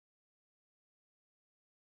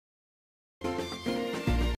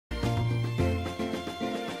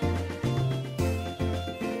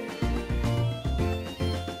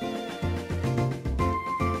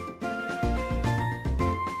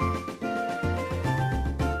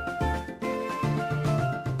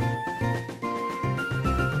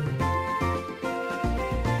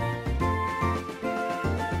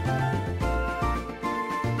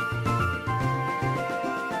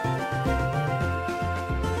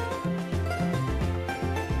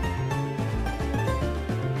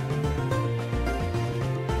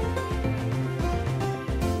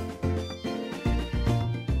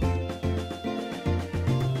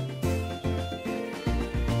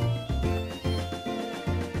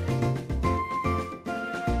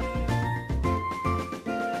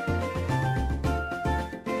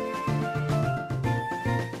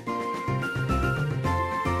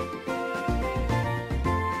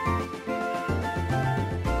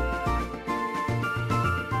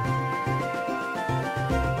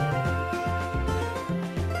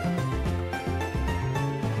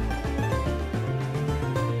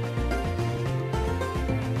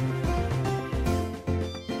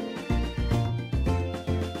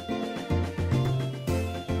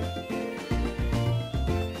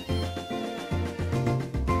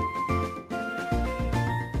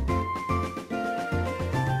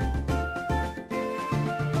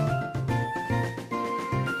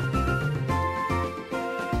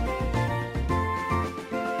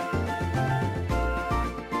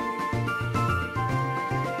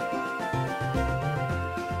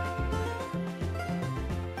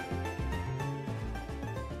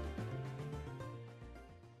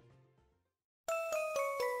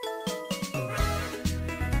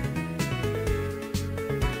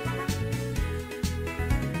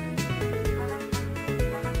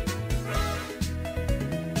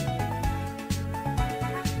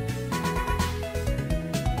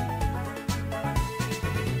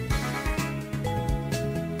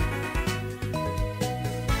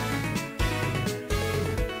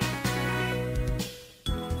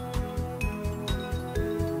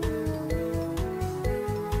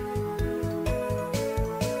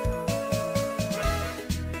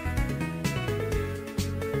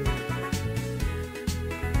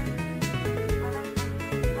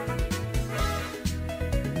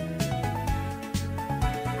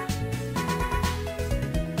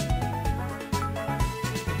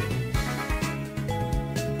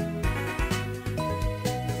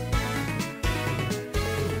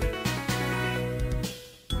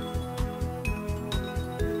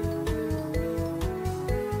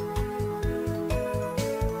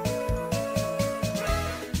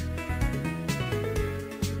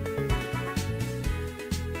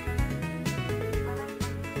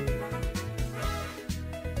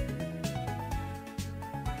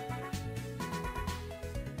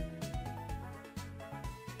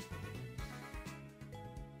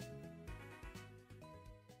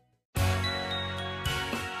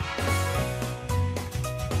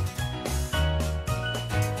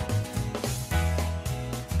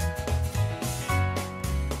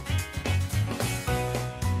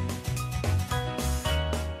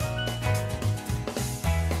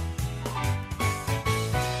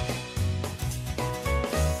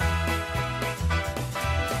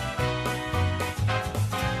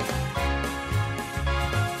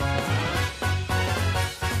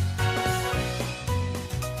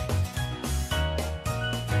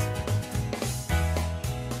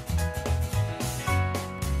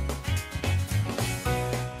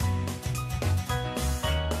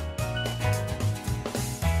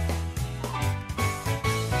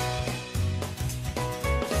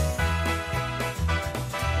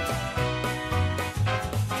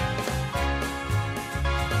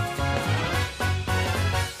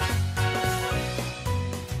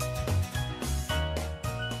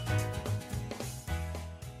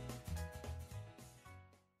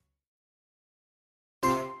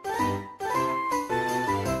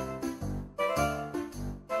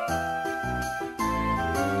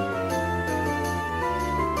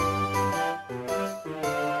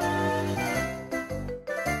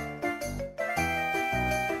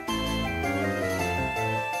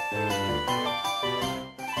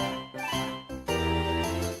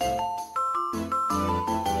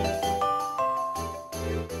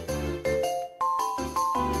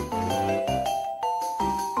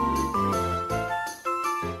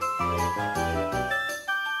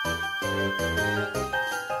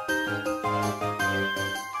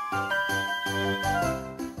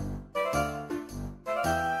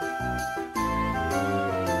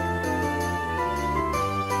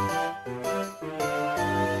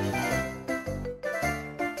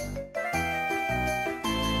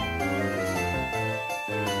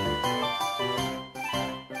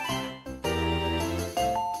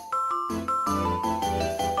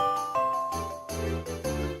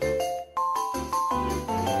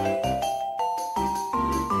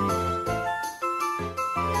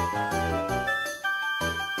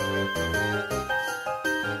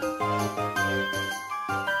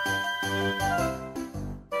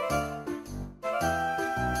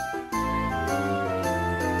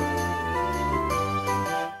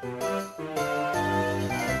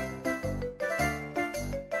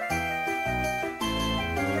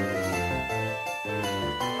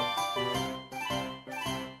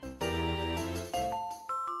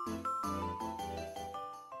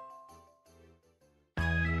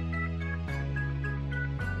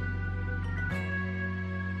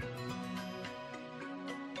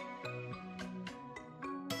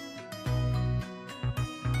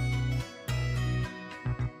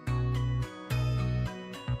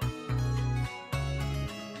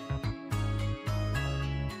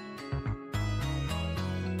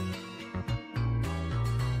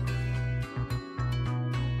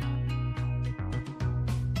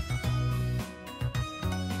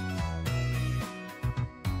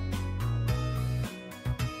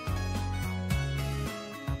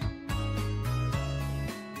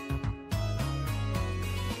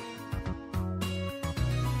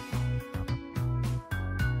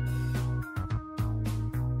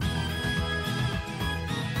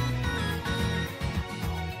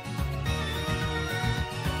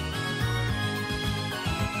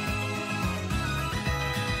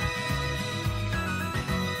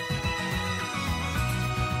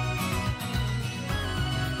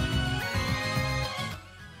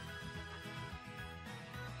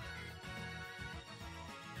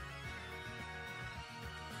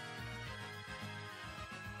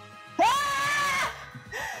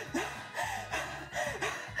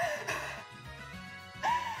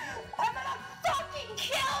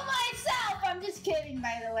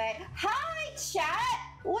By the way. Hi, chat!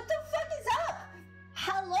 What the fuck is up?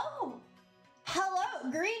 Hello! Hello,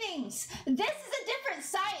 greetings! This is a different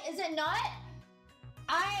site, is it not?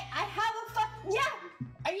 I have a yeah!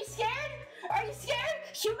 Are you scared? Are you scared?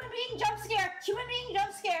 Human being jump scare! Human being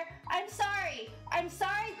jump scare! I'm sorry. I'm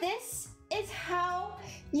sorry. This is how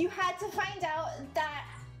you had to find out that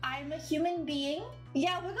I'm a human being.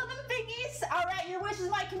 Yeah, wiggle them thingies. All right, your wish is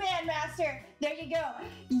my command, master. There you go.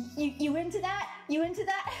 You into that? You into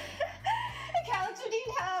that? Calyx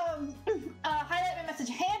redeemed. Highlight my message.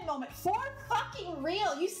 Hand moment. For fucking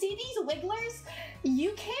real. You see these wigglers?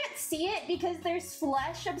 You can't see it because there's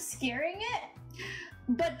flesh obscuring it.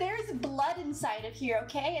 But there's blood inside of here,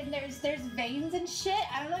 okay? And there's veins and shit.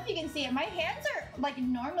 I don't know if you can see it. My hands are like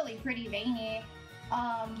normally pretty veiny.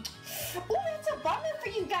 Oh, that's a bummer for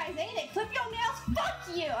you guys, ain't it? Clip your nails, fuck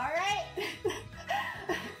you, alright?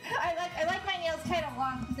 I like my nails kind of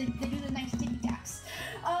long because they do the nice sticky taps.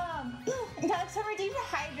 Calyx redeemed to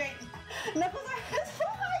hydrate. Knuckles are so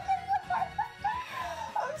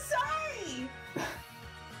I'm sorry.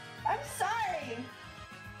 I'm sorry.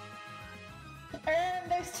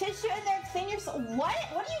 There's tissue in there, clean your soul. What?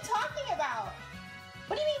 What are you talking about?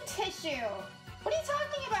 What do you mean tissue? What are you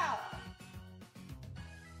talking about?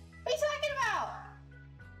 What are you talking about?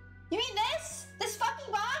 You mean this? This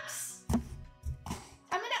fucking box?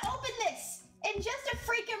 I'm gonna open this in just a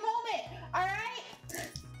freaking moment, alright?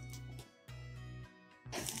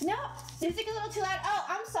 No, music a little too loud. Oh,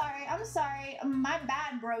 I'm sorry. My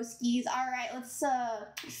bad, broskies. Alright, let's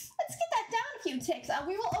get that down a few ticks.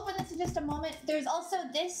 We will open this in just a moment. There's also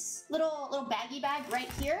this little baggy bag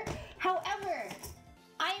right here. However,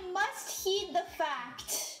 I must heed the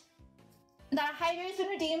fact that Hydra has been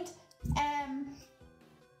redeemed.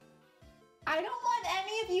 I don't want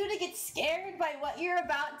any of you to get scared by what you're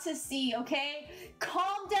about to see, okay?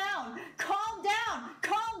 Calm down, calm down,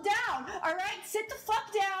 calm down, all right? Sit the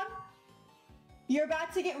fuck down. You're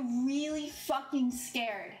about to get really fucking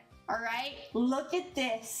scared, all right? Look at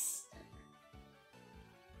this.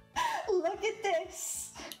 Look at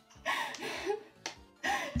this.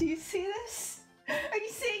 Do you see this? Are you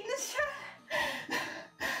seeing this, chat?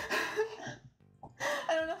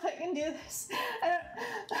 I don't know if I can do this. I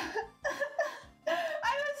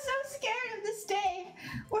was so scared of this day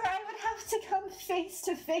where I would have to come face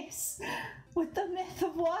to face with the myth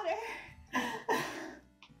of water.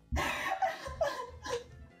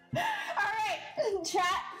 Alright,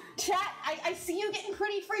 chat, I see you getting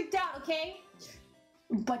pretty freaked out, okay?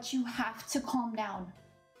 But you have to calm down.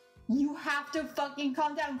 You have to fucking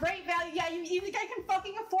calm down. Great value. Yeah, you think I can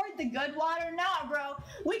fucking afford the good water? Nah, bro.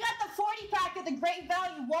 We got the 40 pack of the Great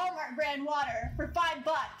Value Walmart brand water for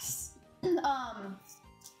 $5.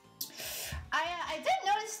 I did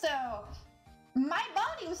notice though, my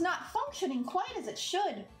body was not functioning quite as it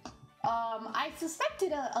should. I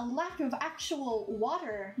suspected a lack of actual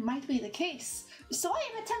water might be the case, so I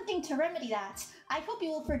am attempting to remedy that. I hope you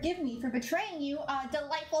will forgive me for betraying you,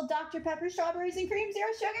 delightful Dr. Pepper Strawberries and Cream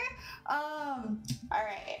Zero Sugar.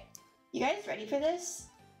 Alright. You guys ready for this?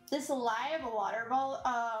 This live water bottle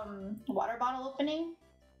opening?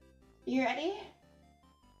 You ready?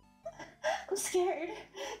 I'm scared.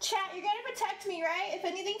 Chat, you're gonna protect me, right? If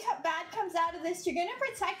anything bad comes out of this, you're gonna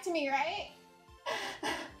protect me, right?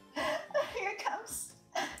 Here it comes.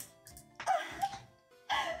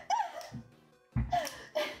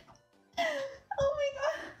 Oh my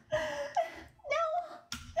god. No.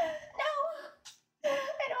 No.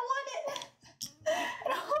 I don't want it. I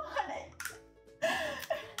don't want it.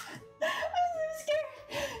 I'm so scared.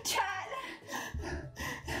 Chat.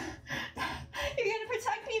 You're gonna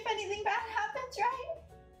protect me if anything bad happens, right?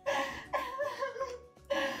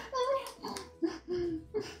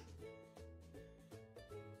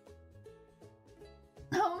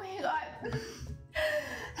 Oh my god.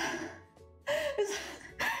 This is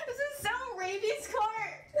so rabies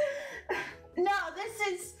court. No, this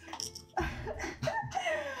is...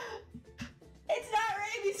 It's not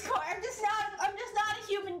rabies court. I'm just not a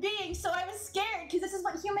human being, so I was scared because this is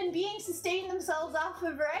what human beings sustain themselves off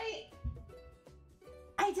of, right?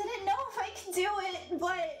 I didn't know if I could do it,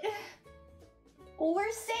 but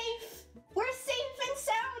we're safe. We're safe and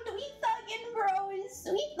sound. We thuggin', bros.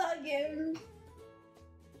 We thuggin'.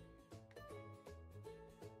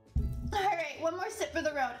 Alright, one more sip for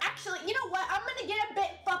the road. Actually, you know what? I'm gonna get a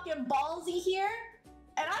bit fucking ballsy here.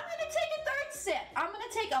 And I'm gonna take a third sip. I'm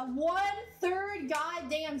gonna take a 1/3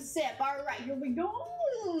 goddamn sip. Alright, here we go.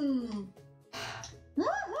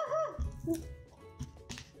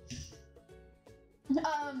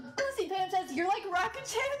 See, Pam says, you're like Rocket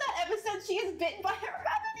Chan in that episode. She is bitten by a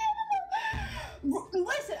rabbit animal.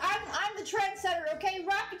 Listen, I'm the trendsetter, okay?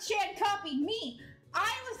 Rocket Chan copied me. I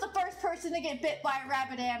was the first person to get bit by a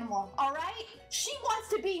rabid animal, alright? She wants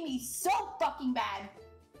to be me so fucking bad.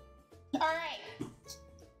 Alright.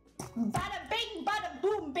 Bada bing, bada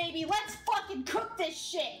boom, baby. Let's fucking cook this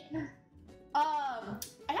shit. I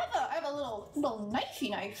have a little knifey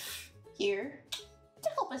knife here to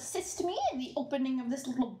help assist me in the opening of this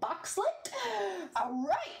little boxlet.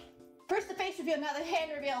 Alright. First the face reveal, now the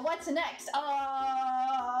hand reveal. What's next?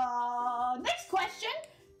 Next question.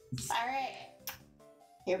 Alright.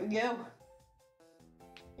 Here we go.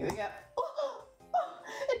 Here we go. Oh,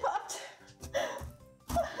 it popped.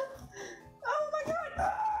 Oh my god.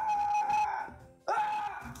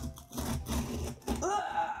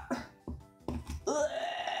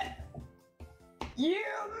 You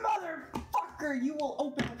motherfucker, you will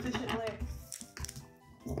open efficiently.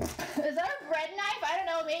 Is that a bread knife? I don't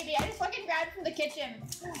know, maybe. I just fucking grabbed it from the kitchen.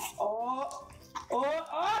 Oh,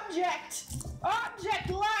 object! Object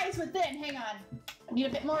lies within. Hang on. I need a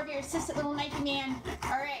bit more of your assistant little knifey man.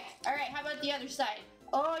 Alright, how about the other side?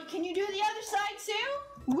 Oh, can you do the other side too?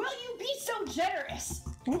 Will you be so generous?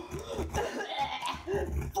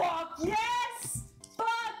 Fuck yes!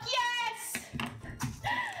 Fuck yes!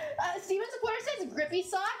 Steven Supporter says grippy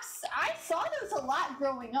socks. I saw those a lot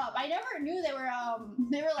growing up. I never knew they were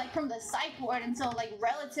like from the psych ward until like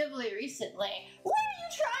relatively recently. What are you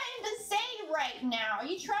trying to say right now? Are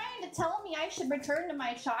you trying to tell me I should return to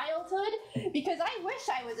my childhood? Because I wish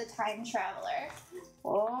I was a time traveler.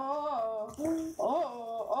 Oh,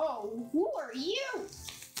 who are you?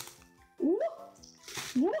 Whoop,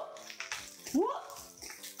 whoop, whoop.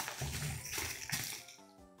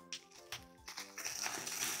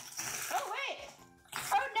 Oh wait!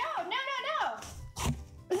 Oh no!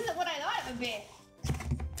 This isn't what I thought it would be.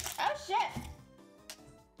 Oh shit!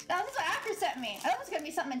 No, this is what After sent me. I thought it was gonna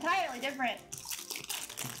be something entirely different.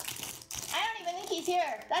 I don't even think he's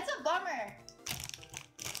here. That's a bummer.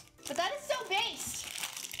 But that is so based.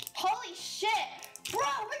 Holy shit! Bro,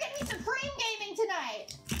 we're gonna be Supreme Gaming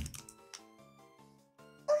tonight!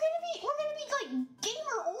 We're gonna be like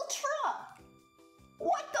Gamer Ultra!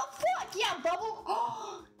 What the fuck? Yeah, Bubble.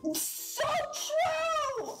 Oh, so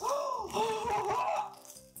true!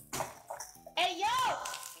 Hey, yo!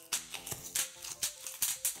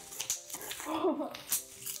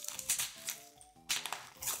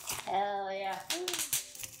 Hell yeah.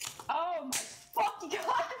 Oh my fucking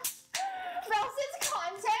god! Nelson's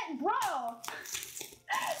content, bro!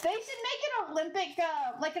 They should make it a Olympic,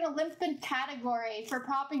 like an Olympic category for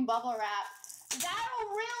popping bubble wrap. That'll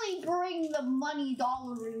really bring the money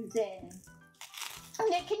dollars in.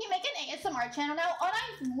 Nick, can you make an ASMR channel now?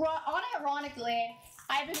 Unironically,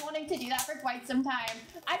 I've been wanting to do that for quite some time.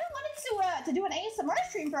 I've been wanting to do an ASMR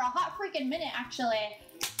stream for a hot freaking minute, actually.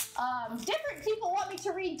 Different people want me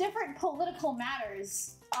to read different political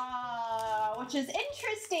matters, which is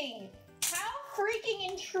interesting. How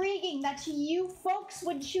freaking intriguing that you folks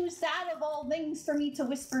would choose that of all things for me to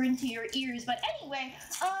whisper into your ears. But anyway,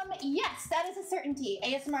 yes, that is a certainty.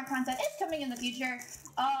 ASMR content is coming in the future.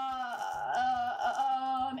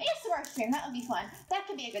 ASMR stream, that would be fun. That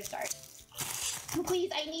could be a good start.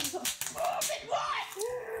 Please, I need to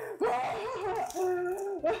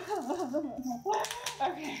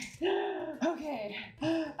Okay.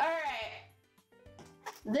 Alright.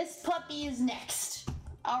 This puppy is next.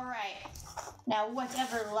 Alright. Now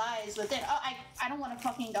whatever lies within. Oh, I don't want to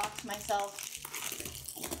fucking dox myself.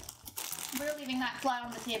 We're leaving that flat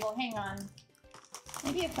on the table. Hang on.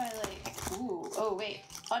 Maybe if I like... Ooh. Oh, wait.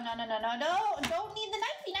 Oh, no. Don't need the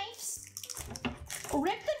knifey knives.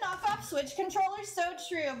 Rip the knockoff Switch controller, so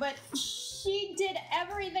true, but she did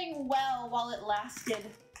everything well while it lasted.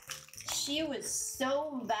 She was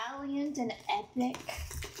so valiant and epic.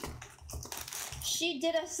 She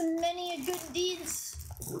did us many good deeds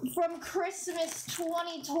from Christmas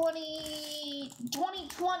 2020,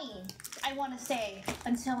 I want to say,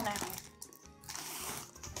 until now.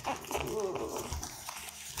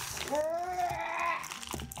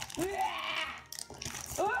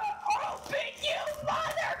 Open, you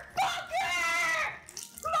motherfucker!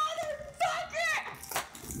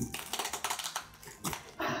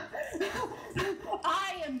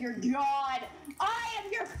 I am your god. I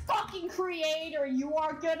am your fucking creator. You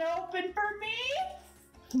are gonna open for me?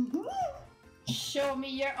 Show me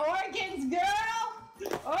your organs, girl.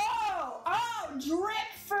 Oh,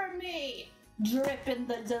 drip for me. Drip in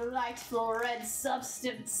the delightful red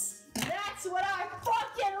substance. That's what I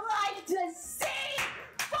fucking like to see.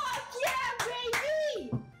 Fuck yeah,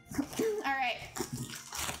 baby! Alright.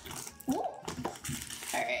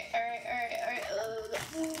 Alright.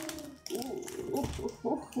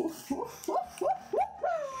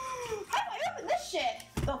 How do I open this shit?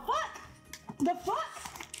 The fuck? The fuck?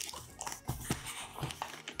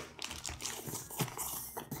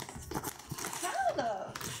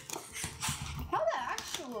 How the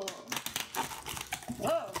actual...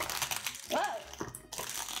 Whoa.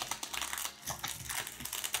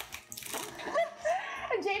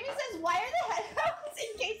 Jamie says, why are the headphones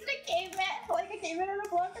encased in a caveman, like a caveman in a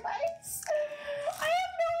block of ice? I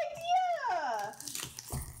have no idea!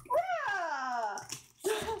 Bruh!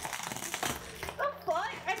 The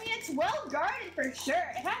fuck? I mean, it's well guarded for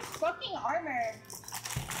sure. It has fucking armor.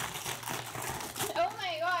 Oh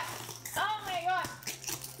my god.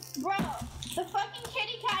 Bro, the fucking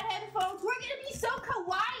kitty cat headphones, we're gonna be so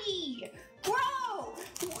kawaii! Bro!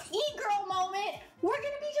 E-girl moment! We're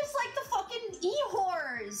gonna be just like the fucking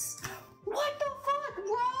e-whores! What the fuck,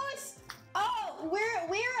 bros? Oh, we're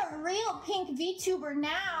a real pink VTuber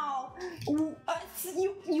now. You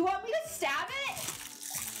want me to stab it?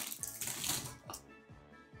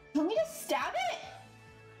 You want me to stab it?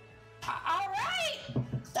 Alright!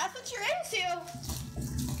 That's what you're into!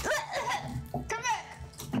 Come back!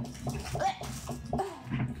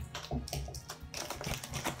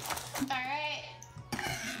 Alright.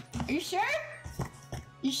 Are you sure?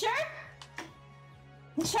 You sure?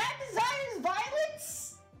 Chat desires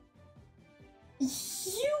violence?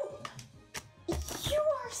 You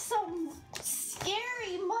are some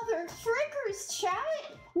scary mother frickers,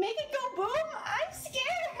 chat. Make it go boom. I'm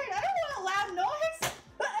scared. I don't want a loud noise.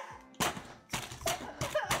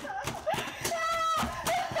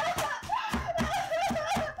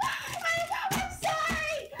 I'm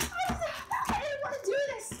sorry. I didn't want to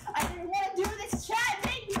do this. Chat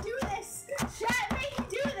made me do this. Chat made me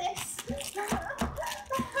do this. I'm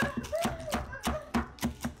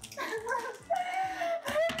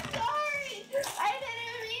sorry. I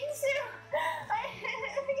didn't mean to.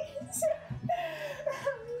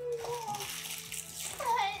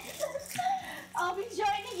 I'll be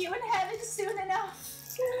joining you in heaven soon enough.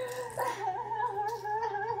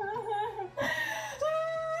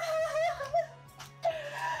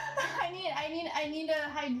 I need a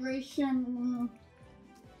hydration.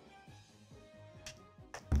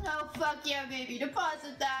 Oh fuck yeah, baby!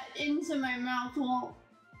 Deposit that into my mouth hole.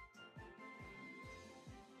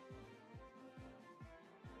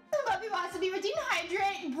 Puppy wants to be redeemed.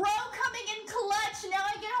 Hydrate, bro. Coming in clutch. Now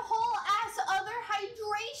I get a whole ass other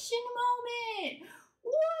hydration moment.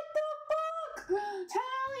 What the fuck?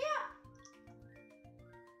 Hell yeah!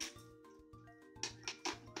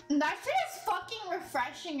 That shit is fucking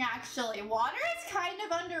refreshing, actually. Water is kind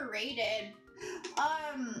of underrated.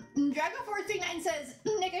 Drago439 says,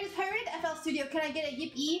 Nick, I just pirated FL Studio. Can I get a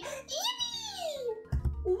yippee? Yippee!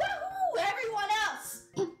 Woohoo! Everyone else!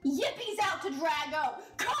 Yippies out to Drago!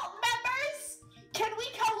 Cult members! Can we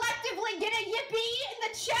collectively get a yippee in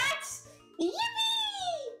the chat?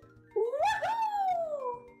 Yippee! Woohoo!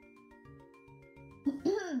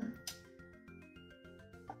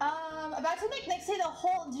 About to make Nick say the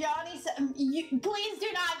whole Johnny. Please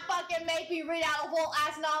do not fucking make me read out a whole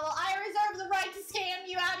ass novel. I reserve the right to scam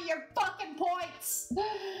you out of your fucking points.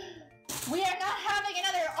 We are not having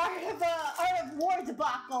another Art of War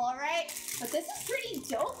debacle, all right? But this is pretty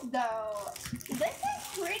dope, though. This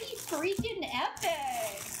is pretty freaking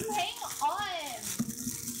epic. Hang on.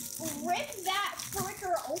 Rip that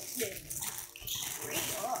fricker open.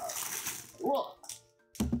 Straight up. Look.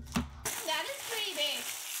 That is pretty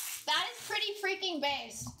base. That is pretty freaking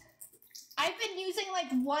base. I've been using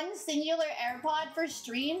like one singular AirPod for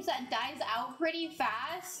streams that dies out pretty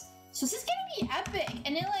fast. So this is gonna be epic.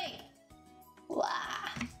 And it like, wow,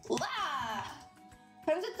 wow.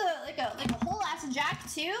 Comes with the like a whole ass jack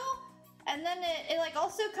too. And then it like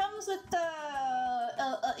also comes with the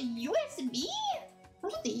USB.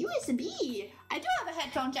 Comes with the USB. I do have a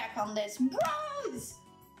headphone jack on this, bros.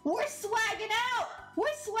 We're swagging out.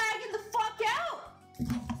 We're swagging the fuck out.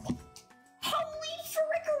 Holy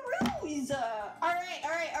frickaroos!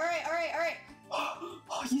 Alright.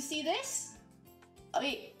 Oh, you see this? Oh,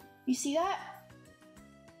 wait, you see that?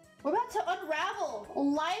 We're about to unravel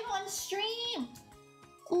live on stream.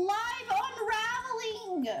 Live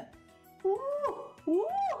unraveling. Woo, woo,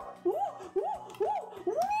 woo, woo, woo, woo,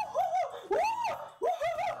 woo,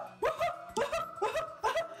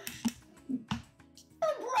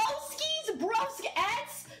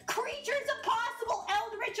 Broskets, creatures of possible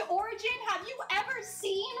eldritch origin. Have you ever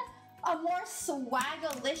seen a more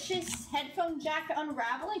swagalicious headphone jack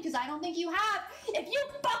unraveling? Because I don't think you have. If you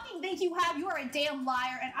fucking think you have, you are a damn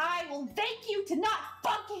liar, and I will thank you to not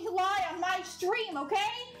fucking lie on my stream,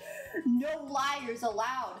 okay? No liars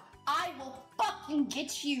allowed. I will fucking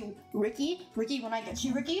get you, Ricky. Ricky, when I get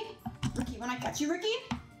you, Ricky. Ricky, when I catch you, Ricky.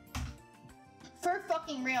 For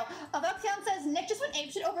fucking real. Avoxion says, Nick just went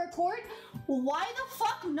apeshit over a cord. Why the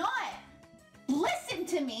fuck not? Listen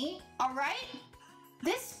to me, alright?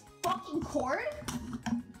 This fucking cord?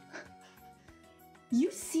 You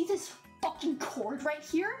see this fucking cord right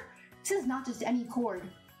here? This is not just any cord.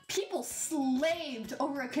 People slaved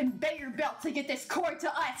over a conveyor belt to get this cord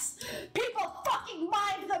to us. People fucking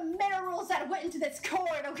mined the minerals that went into this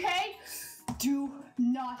cord, okay? Do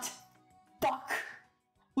not fuck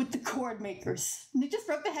with the cord makers. Nick just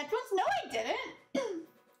broke the headphones? No, I didn't.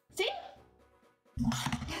 See?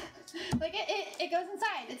 Like it goes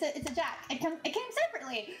inside. It's a jack. It came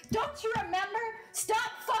separately. Don't you remember?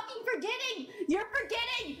 Stop fucking forgetting. You're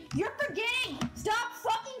forgetting. Stop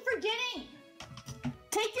fucking forgetting.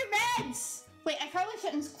 Take your meds. Wait, I probably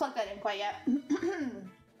shouldn't plug that in quite yet.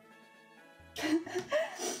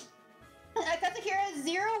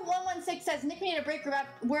 Katakira0116 says, Nick, we need a break.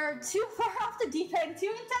 We're too far off the deep end. Too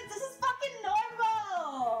intense. This is fucking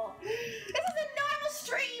normal. This is a normal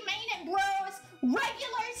stream, ain't it, bros?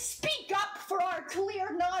 Regulars, speak up for our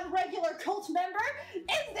clear, non-regular cult member.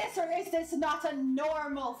 Is this or is this not a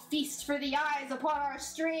normal feast for the eyes upon our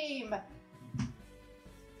stream?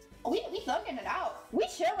 We thugging it out. We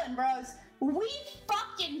chilling, bros. We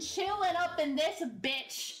fucking chilling up in this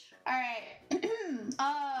bitch. Alright.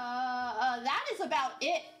 That is about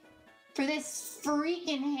it for this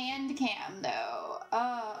freaking hand cam, though.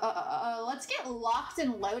 Let's get locked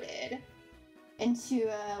and loaded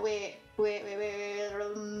into, I'm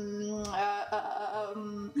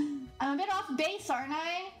a bit off base, aren't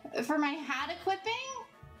I? For my hat equipping?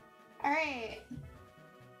 Alright.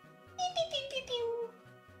 Pew, pew, pew, pew, pew.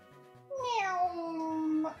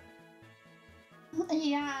 Meow.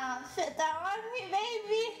 Yeah, fit that on me,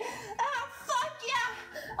 baby. Oh, fuck yeah.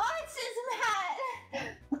 Autism hat.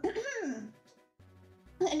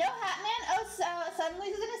 No hat man. Oh, so suddenly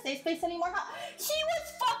he's in a safe space anymore. Huh? She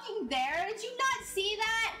was fucking there. Did you not see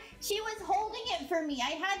that? She was holding it for me.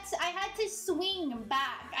 I had to swing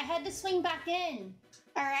back. I had to swing back in.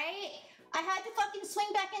 All right. I had to fucking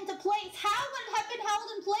swing back into place. How would it have been held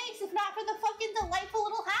in place if not for the fucking delightful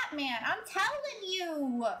little hat man? I'm telling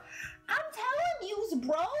you. I'm telling you,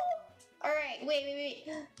 bro. All right, wait.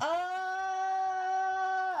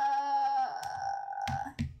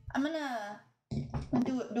 I'm gonna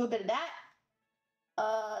do a bit of that.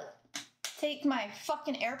 Take my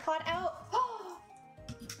fucking AirPod out.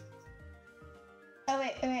 Oh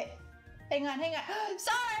wait. Hang on.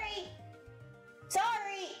 Sorry.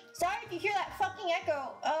 if you hear that fucking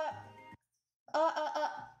echo.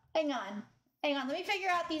 Hang on. Hang on, let me figure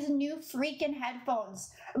out these new freaking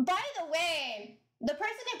headphones. By the way, the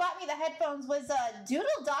person who bought me the headphones was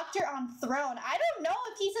Doodle Doctor on Throne. I don't know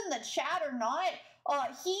if he's in the chat or not.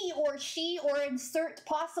 He or she or insert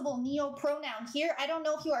possible neo pronoun here. I don't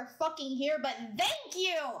know if you are fucking here, but thank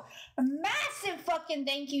you! Massive fucking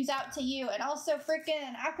thank yous out to you. And also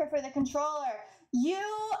freaking Aqua for the controller. You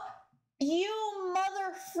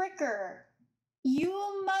mother fricker.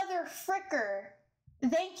 You mother fricker.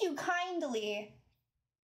 Thank you kindly.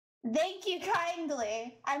 Thank you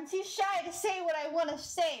kindly. I'm too shy to say what I want to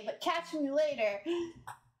say, but catch me later.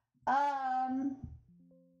 Oh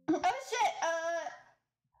shit,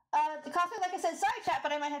 the coffee, like I said, sorry chat,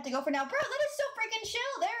 but I might have to go for now. Bro, that is so freaking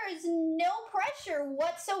chill. There is no pressure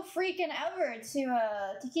whatso freaking ever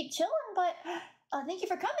to keep chilling, but thank you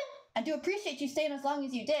for coming. I do appreciate you staying as long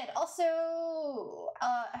as you did. Also,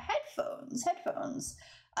 headphones.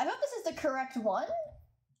 I hope this is the correct one.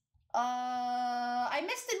 I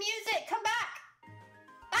missed the music. Come back.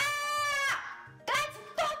 Ah! That's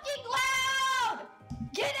fucking loud!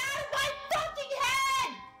 Get out of my fucking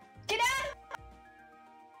head! Get out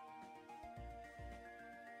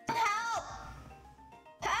of... Help!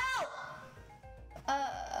 Help!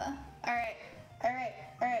 Alright.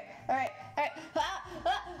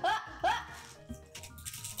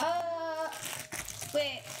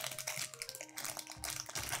 Wait.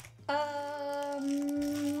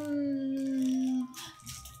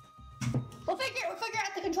 We'll figure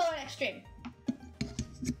out the controller next stream.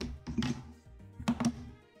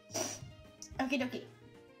 Okie dokie.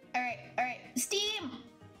 Alright. Steam,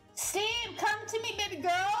 come to me, baby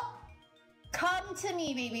girl. Come to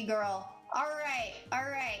me, baby girl. Alright.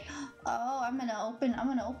 Oh, I'm gonna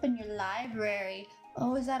open your library.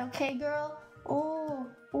 Oh, is that okay, girl? Oh,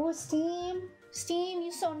 Steam,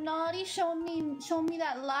 you so naughty. Show me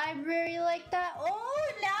that library like that.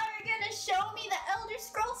 Oh, now you're gonna show me the Elder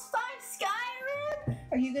Scrolls V Skyrim?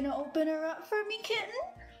 Are you gonna open her up for me, kitten?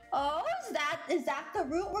 Oh, is that the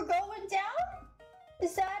route we're going down?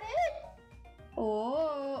 Is that it?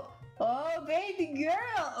 Oh, baby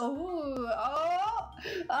girl. Oh,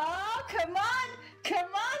 come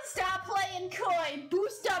on, stop playing coy.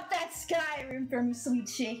 Boost up that Skyrim for me, sweet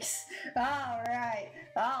cheeks. All right.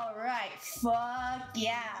 Fuck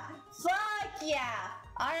yeah.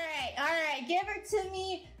 All right. Give her to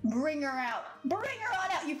me. Bring her out. Bring her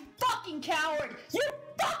on out, you fucking coward. You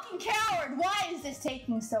fucking coward. Why is this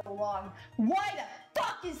taking so long? Why the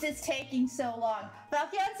fuck is this taking so long?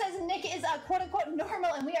 Valkian says Nick is quote-unquote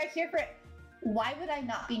normal and we are here for it. Why would I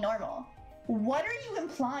not be normal? What are you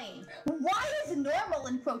implying? Why is normal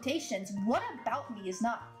in quotations? What about me is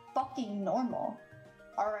not fucking normal?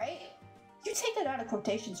 Alright? You take that out of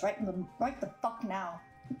quotations right the fuck now.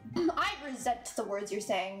 I resent the words you're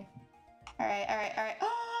saying. Alright.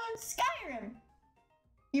 Oh, Skyrim!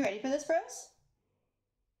 You ready for this, bros?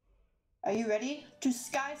 Are you ready to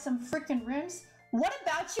sky some frickin' rims? What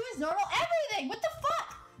about you is normal? Everything! What the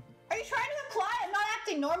fuck? Are you trying to imply I'm not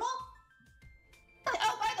acting normal?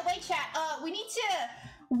 Oh, by the way, chat,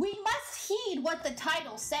 we must heed what the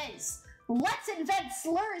title says. Let's invent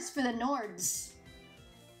slurs for the nords.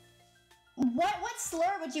 What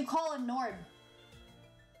slur would you call a nord?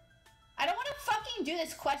 I don't want to fucking do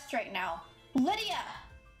this quest right now. Lydia!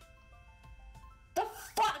 The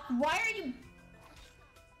fuck? Why are you...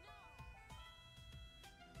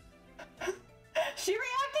 She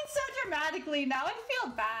reacted so dramatically, now I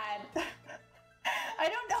feel bad. I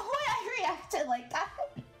don't know why I reacted like that. I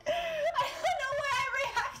don't know why I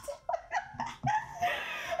reacted like that.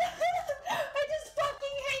 I just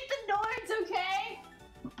fucking hate the Nords, okay?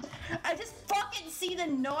 I just fucking see the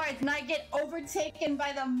Nords and I get overtaken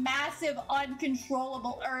by the massive,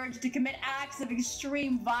 uncontrollable urge to commit acts of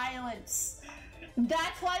extreme violence.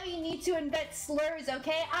 That's why we need to invent slurs,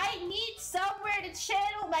 okay? I need somewhere to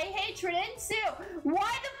channel my hatred into.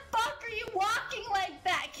 Why the fuck are you walking like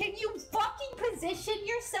that? Can you fucking position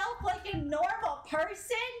yourself like a normal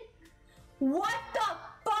person? What the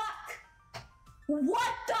fuck?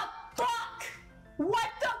 What the fuck?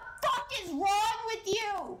 What the fuck is wrong with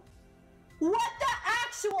you? What the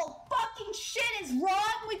actual fucking shit is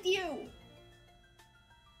wrong with you?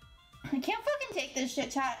 I can't fucking take this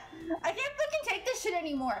shit, chat. I can't fucking take this shit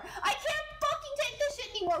anymore. I can't fucking take this shit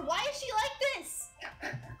anymore. Why is she like this?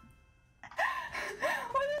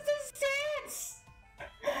 What is this stance?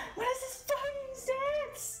 What is this fucking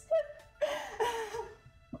stance?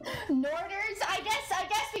 Norders? I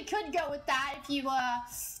guess we could go with that if you want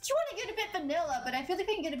to get a bit vanilla, but I feel like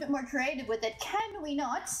we can get a bit more creative with it. Can we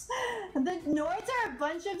not? The Nords are a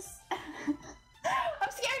bunch of...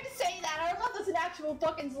 I'm scared to say that. actual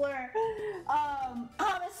fucking slur.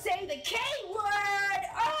 I'ma say the K word.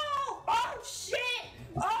 Oh shit.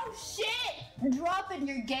 Oh shit. Dropping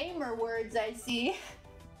your gamer words, I see.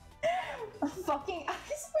 Fucking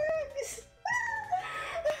icebergs.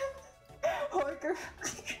 Horker.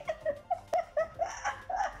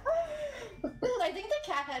 I think the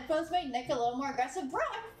cat headphones made Nick a little more aggressive. Bro,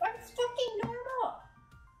 I'm fucking normal.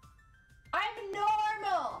 I'm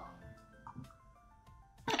normal.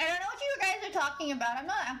 I don't know what you guys are talking about. I'm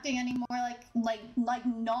not acting anymore I'm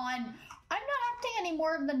not acting any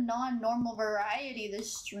more of the non-normal variety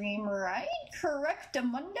this stream, right?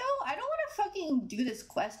 Correctamundo? I don't want to fucking do this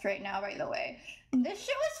quest right now, by the way. This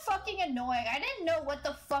shit was fucking annoying. I didn't know what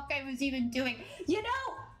the fuck I was even doing. You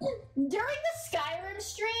know, during the Skyrim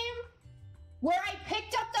stream, where I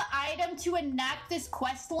picked up the item to enact this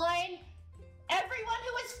quest line, everyone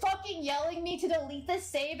who was fucking yelling me to delete the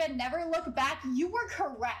save and never look back, you were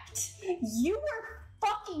correct. You were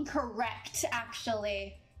fucking correct,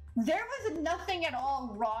 actually. There was nothing at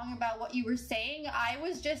all wrong about what you were saying. I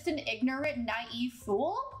was just an ignorant, naive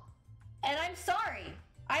fool. And I'm sorry.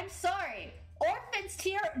 I'm sorry. Orphans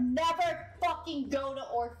tier, never fucking go to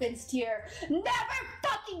orphans tier. Never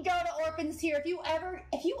fucking go to orphans tier. If you ever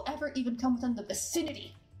even come within the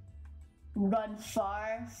vicinity, run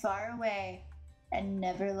far, far away and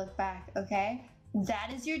never look back, okay?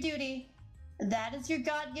 That is your duty. That is your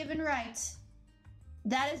God-given right.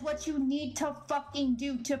 That is what you need to fucking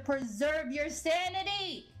do to preserve your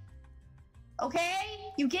sanity.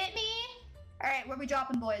 Okay? You get me? Alright, where we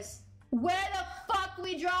dropping, boys? Where the fuck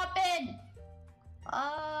we dropping? Fuck!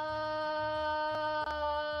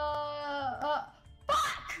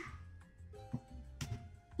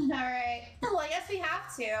 Alright. Well, I guess we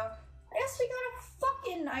have to. I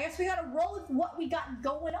guess we gotta roll with what we got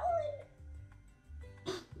going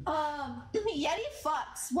on. Yeti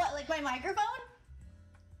fucks. What, like my microphone?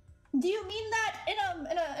 Do you mean that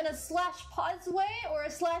in a slash pause way or a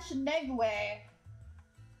slash neg way?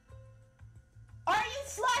 Are you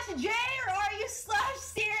slash J or are you slash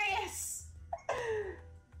serious?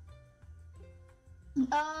 The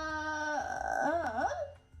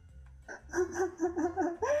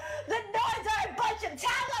nords are a bunch of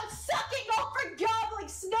tallow sucking over gobbling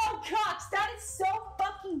snowcocks. That is so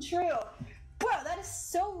fucking true. Bro, that is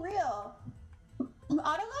so real.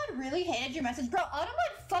 Automod really hated your message. Bro,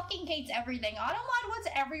 Automod fucking hates everything. Automod wants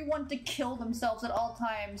everyone to kill themselves at all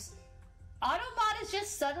times. Automod is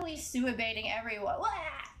just subtly suibating everyone.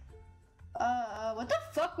 What the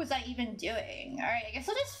fuck was I even doing? Alright, I guess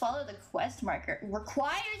I'll just follow the quest marker.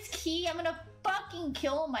 Requires key, I'm gonna fucking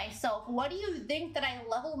kill myself. What do you think that I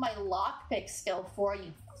level my lockpick skill for,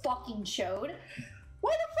 you fucking chode?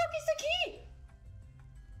 Where the fuck is the key?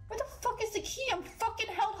 Where the fuck is the key? I'm fucking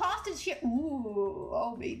held hostage here. Ooh,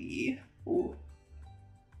 oh baby. Ooh.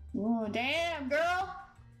 Ooh, damn, girl.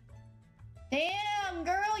 Damn,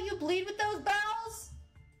 girl, you bleed with those bowels?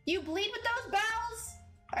 You bleed with those bowels?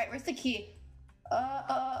 Alright, where's the key?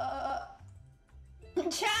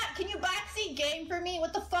 Chat, can you backseat game for me?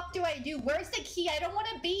 What the fuck do I do? Where's the key? I don't want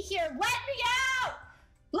to be here. Let me out!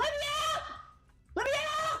 Let me out! Let me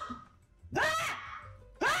out! Ah!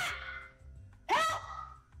 Ah! Help!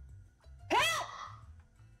 Help!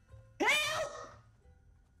 Help!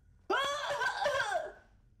 Ah!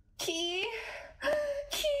 Key?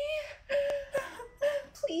 Key?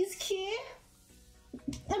 Please, key?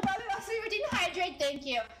 And probably wants me to dehydrate, thank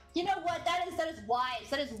you. You know what? That is wise.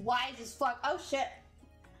 That is wise as fuck. Oh shit.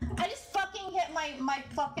 I just fucking hit my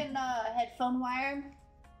fucking headphone wire.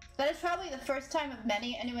 That is probably the first time of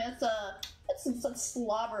many. Anyway, let's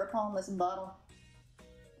slobber upon this bottle.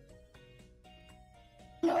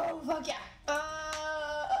 Oh fuck yeah.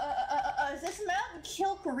 Is this Mount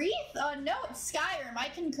Kilkreath? No, it's Skyrim, I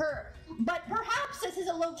concur. But perhaps this is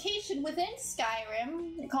a location within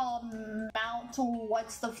Skyrim called Mount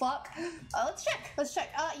what's the fuck? Let's check.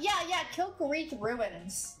 Yeah, Kilkreath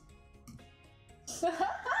Ruins. Oh my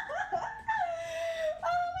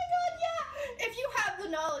god, yeah! If you have the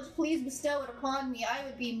knowledge, please bestow it upon me. I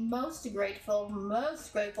would be most grateful,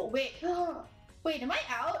 most grateful. Wait, wait, am I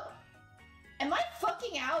out? Am I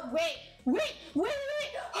fucking out? Wait! Are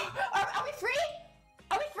we free?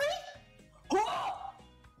 Are we free? Oh!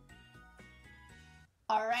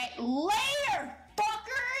 Alright, later,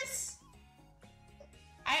 fuckers!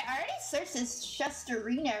 I already searched this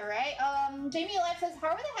Chesterina, right? Jamie Life says, how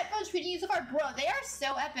are the headphones treating you so far? Bro, they are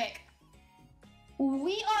so epic.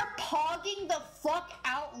 We are pogging the fuck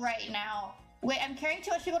out right now. Wait, I'm carrying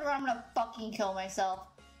too much people around, I'm gonna fucking kill myself.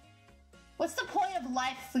 What's the point of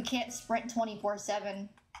life if we can't sprint 24/7?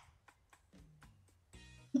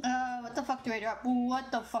 What the fuck do I drop?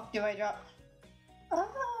 What the fuck do I drop?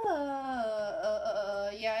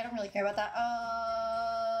 Yeah, I don't really care about that.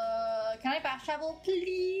 Can I fast travel,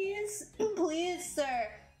 please? Please,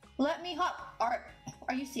 sir. Let me hop. Are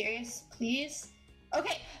you serious? Please?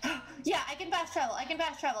 Okay. Yeah, I can fast travel. I can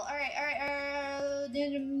fast travel. All right.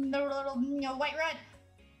 White run.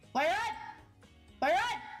 White run. White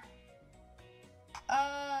run.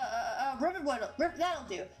 Riverwood. That'll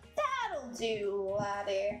do. That'll do,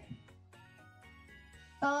 laddie.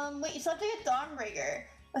 Wait, you still have to get Dawnbreaker.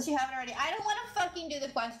 Unless you haven't already. I don't want to fucking do the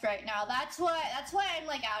quest right now. That's why I'm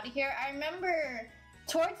like out of here. I remember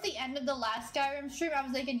towards the end of the last Skyrim stream, I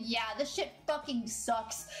was thinking, yeah, this shit fucking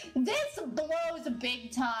sucks. This blows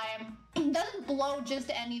big time. Doesn't blow just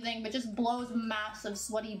anything, but just blows massive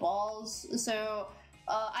sweaty balls. So,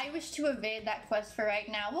 I wish to evade that quest for right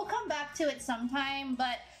now. We'll come back to it sometime,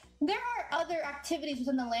 but there are other activities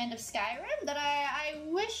within the land of Skyrim that I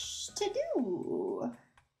wish to do.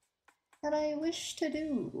 Alright.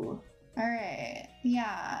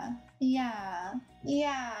 Yeah.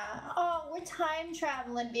 Oh, we're time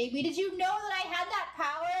traveling, baby. Did you know that I had that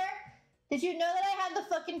power? Did you know that I had the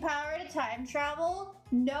fucking power to time travel?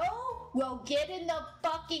 No? Well, get in the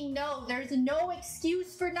fucking know. There's no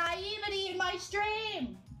excuse for naivety in my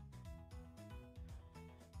stream.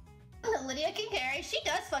 Lydia can carry. She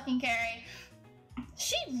does fucking carry.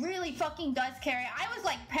 She really fucking does carry. I was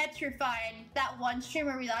like petrified that one stream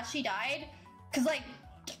where we thought she died. Cause like,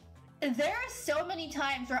 there are so many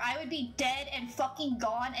times where I would be dead and fucking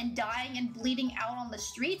gone and dying and bleeding out on the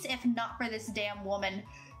streets if not for this damn woman.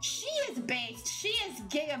 She is based. She is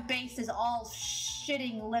giga based as all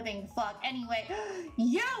shitting living fuck. Anyway,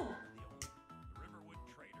 you!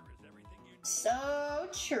 So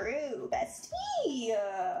true, bestie.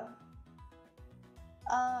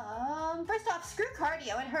 First off, screw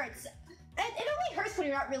cardio, it hurts. It only hurts when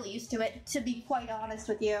you're not really used to it, to be quite honest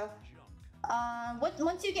with you.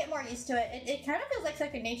 Once you get more used to it, it kind of feels like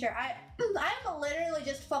second nature. I'm literally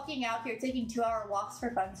just fucking out here taking 2-hour walks for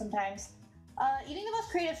fun sometimes. Eating the most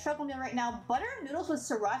creative struggle meal right now, butter noodles with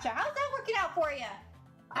sriracha. How's that working out for you?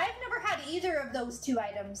 I've never had either of those two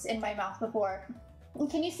items in my mouth before.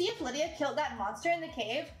 Can you see if Lydia killed that monster in the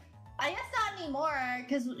cave? I guess not anymore,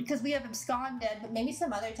 because we have absconded, but maybe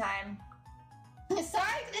some other time.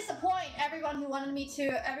 Sorry to disappoint everyone who wanted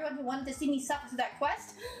to see me suffer through that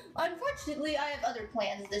quest. Unfortunately, I have other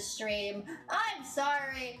plans this stream. I'm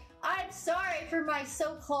sorry. I'm sorry for my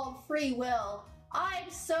so-called free will. I'm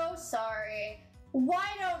so sorry. Why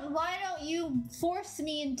don't you force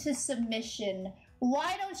me into submission?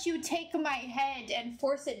 Why don't you take my head and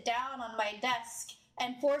force it down on my desk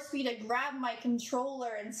and force me to grab my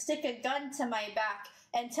controller and stick a gun to my back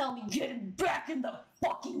and tell me, get back in the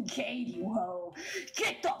fucking cave, you hoe.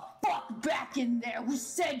 Get the fuck back in there. Who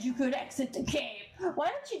said you could exit the cave? Why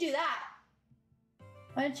don't you do that?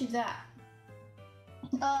 Why don't you do that?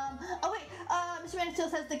 Oh wait, Mr. Man still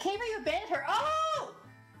says, the cave where you abandoned her. Oh!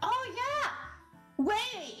 Oh yeah!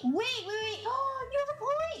 Wait! Oh, you have a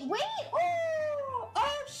point! Wait!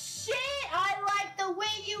 Oh shit! I like the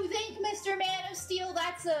way you think, Mr. Man of Steel.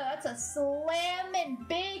 That's a slamming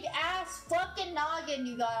big ass fucking noggin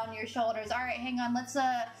you got on your shoulders. Alright, hang on, let's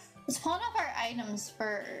pawn off our items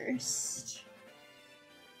first.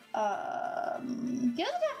 He doesn't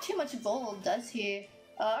have too much gold, does he?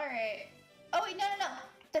 Alright. Oh wait, no.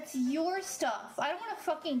 That's your stuff. I don't want to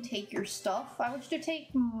fucking take your stuff. I want you to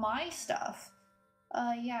take my stuff.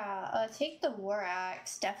 Take the war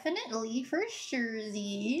axe. Definitely, for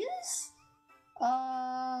surezies.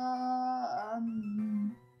 Yeah, I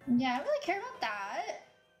don't really care about that.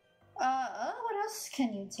 What else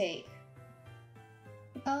can you take?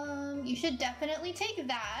 You should definitely take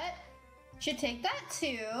that. Should take that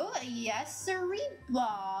too. Yes, sirree,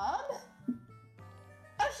 Bob.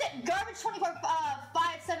 Oh shit,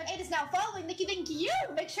 Garbage24578 is now following. Thank you.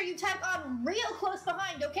 Make sure you tag on real close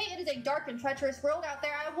behind, okay? It is a dark and treacherous world out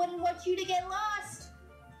there. I wouldn't want you to get lost.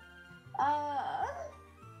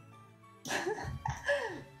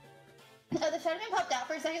 The Shadowman popped out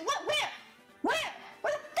for a second. What? Where?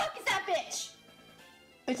 Where the fuck is that bitch?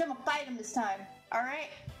 Bitch, I'm gonna fight him this time.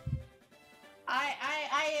 Alright?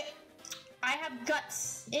 I have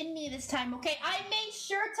guts in me this time, okay? I made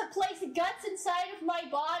sure to place guts inside of my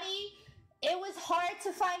body. It was hard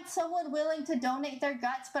to find someone willing to donate their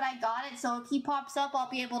guts, but I got it, so if he pops up, I'll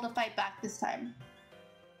be able to fight back this time.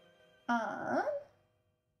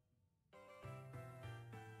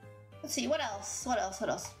 Let's see, what else?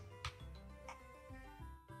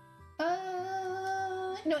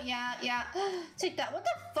 No, yeah. Take that. What the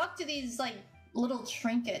fuck do these, like, little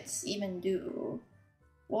trinkets even do?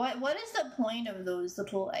 What is the point of those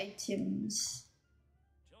little items?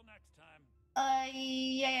 Till next time.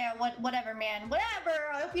 Yeah, whatever, man.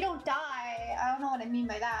 Whatever. I hope you don't die. I don't know what I mean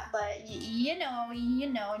by that, but you know,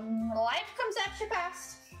 life comes at you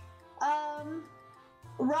fast.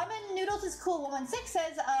 Ramen Noodles is cool. 116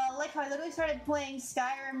 says, like how I literally started playing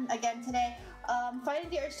Skyrim again today. Fighting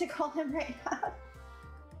the urge to call him right now.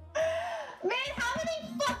 Man, how many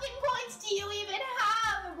fucking points do you even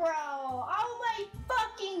have, bro? Oh my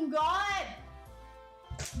fucking god.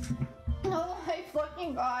 Oh my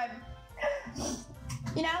fucking god.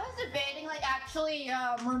 You know, I was debating, like, actually,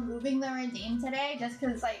 removing the redeem today, just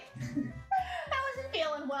because, like, I wasn't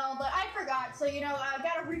feeling well, but I forgot, so, you know, I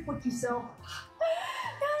gotta reap what you sow.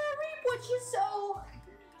 Gotta reap what you sow.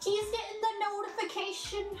 He's getting the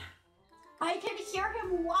notification. I can hear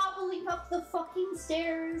him wobbling up the fucking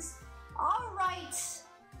stairs. Alright,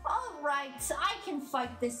 I can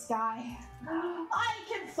fight this guy. I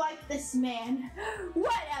can fight this man.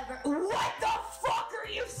 Whatever. What the fuck are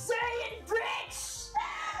you saying, bitch?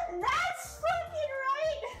 That's fucking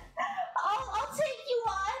right. I'll take you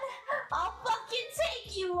on. I'll fucking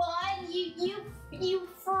take you on. You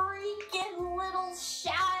freaking little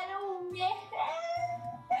shadow man.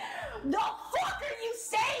 The fuck are you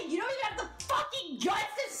saying? You don't even have the fucking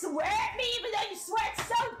guts to swear at me, even though you swear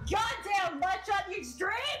so goddamn much on your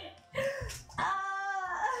stream?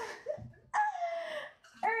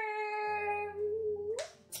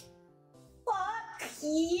 Fuck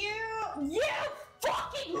you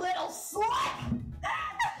fucking little slut!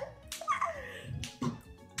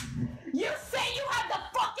 You say you have the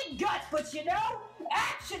fucking guts, but you know,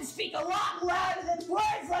 actions speak a lot louder than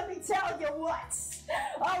words, let me tell you what.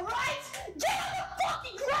 Alright? Get on the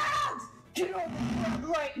fucking ground! Get on the ground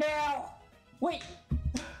right now! Wait.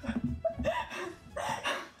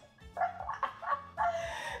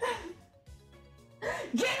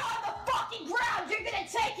 Get on the fucking ground! You're gonna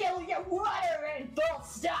take your water and full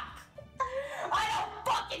stop! I don't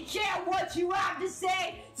fucking care what you have to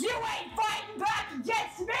say! You ain't fighting back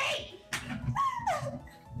against me!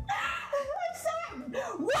 I'm sorry!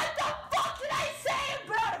 What the fuck did I say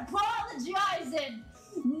about apologizing?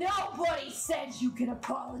 Nobody said you can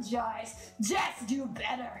apologize. Just do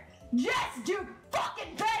better. Just do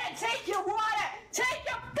fucking better! Take your water! Take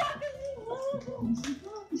your fucking...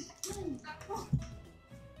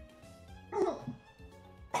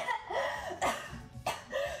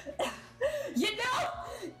 You know,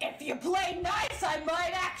 if you play nice, I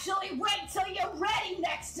might actually wait till you're ready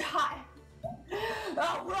next time.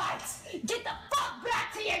 Alright, get the fuck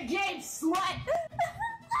back to your game, slut!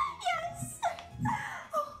 Yes!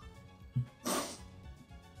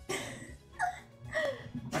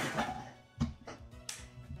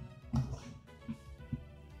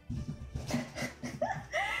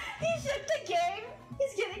 He shook the game.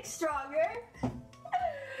 He's getting stronger.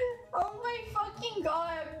 Oh my fucking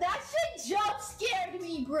god. That shit jump scared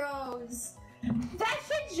me, bros. That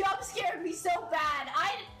shit jump scared me so bad.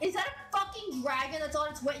 Is that a fucking dragon that's on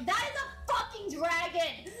its way? That is a fucking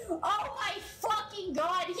dragon. Oh my fucking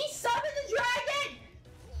god. He summoned the dragon.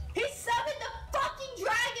 He summoned the fucking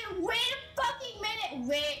dragon. Wait a fucking minute.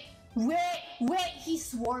 Wait. He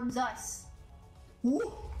swarms us.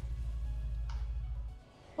 Woo.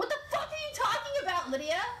 What the fuck are you talking about,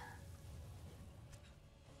 Lydia?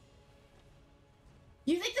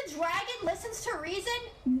 You think the dragon listens to reason?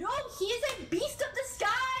 No, he is a beast of the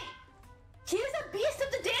sky! He is a beast of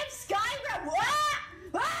the damn sky realm! Ah!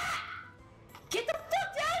 Ah! Get the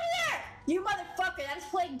fuck down there! You motherfucker, that is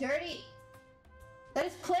playing dirty. That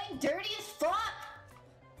is playing dirty as fuck!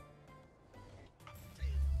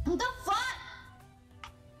 What the fuck?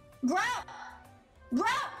 Bro!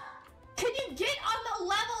 Can you get on the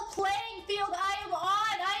level playing field I am on?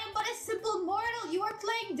 I am but a simple mortal. You are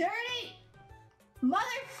playing dirty!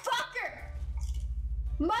 Motherfucker!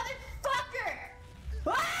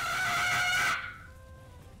 Ah!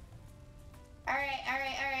 Alright.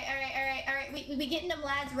 We getting them,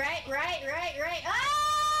 lads. Right. Ah!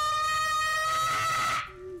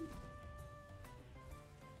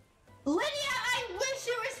 Lydia, I wish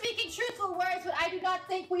you were speaking truthful words, but I do not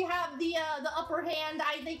think we have the upper hand.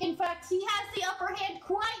 I think, in fact, he has the upper hand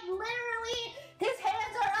quite literally. His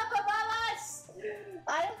hands are up above us.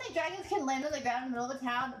 I don't think dragons can land on the ground in the middle of a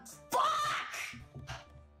town. Fuck!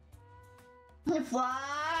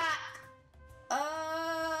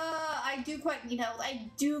 I do quite need health. I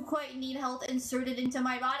do quite need health inserted into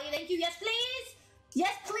my body. Thank you. Yes, please.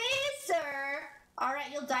 Yes, please, sir. All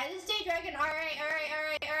right, you'll die this day, dragon. All right.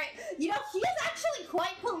 You know, he is actually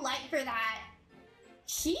quite polite for that.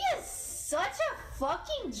 He is such a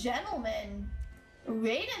fucking gentleman.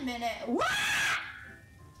 Wait a minute. What?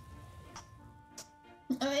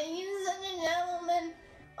 He's such a gentleman.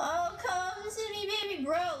 Oh, come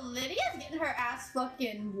Lydia's getting her ass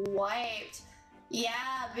fucking wiped.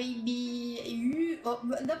 Yeah, baby.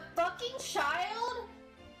 The fucking child?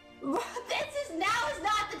 Now is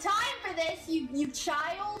not the time for this, you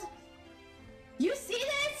child. You see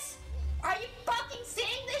this? Are you fucking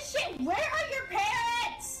seeing this shit? Where are your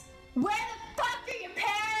parents? Where the fuck are your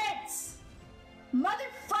parents?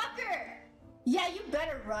 Motherfucker! Yeah, you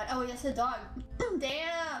better run. Oh, yes, the dog.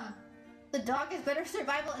 Damn. The dog has better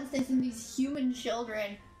survival instincts than these human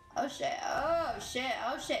children. Oh shit, oh shit,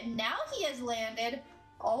 oh shit. Now he has landed.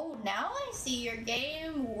 Oh, now I see your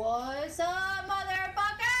game. What's up,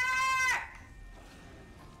 motherfucker?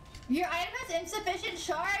 Your item has insufficient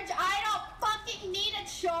charge? I don't fucking need a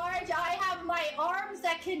charge. I have my arms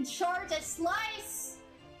that can charge a slice.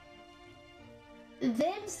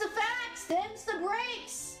 Them's the facts. Them's the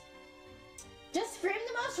breaks. Just scream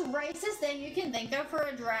the most racist thing you can think of for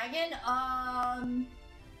a dragon.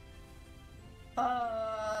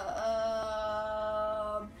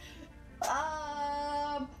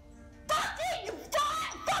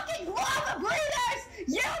 Fucking lava breathers!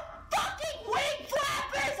 You fucking wing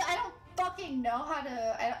flappers! I don't fucking know how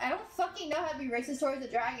to, I don't fucking know how to be racist towards the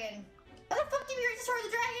dragon. How the fuck can you be racist towards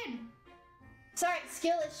the dragon? Sorry,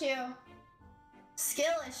 skill issue.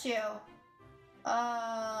 Skill issue.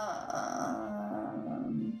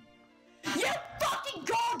 You fucking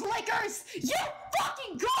gold lickers! You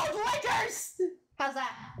fucking gold lickers! How's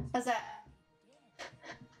that? How's that?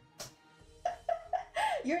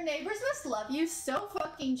 Your neighbors must love you. So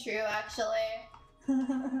fucking true, actually.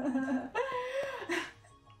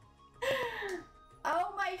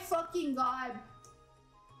 Oh my fucking god.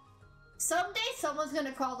 Someday someone's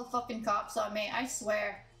gonna call the fucking cops on me. I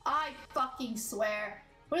swear. I fucking swear.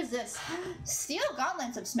 What is this? Steel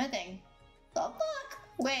gauntlets of smithing. The fuck?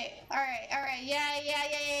 Wait, alright, yeah.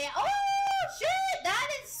 Oh shit! That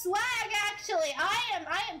is swag, actually.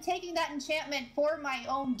 I am taking that enchantment for my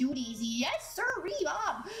own duties. Yes, sir,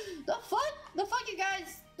 Bob. The fuck you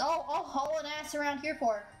guys all hauling ass around here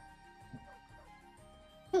for?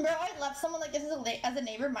 Bro, I left someone like this as a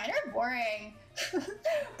neighbor. Mine are boring.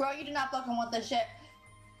 Bro, you do not fucking want this shit.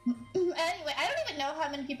 Anyway, I don't even know how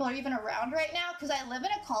many people are even around right now because I live in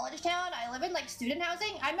a college town. I live in like student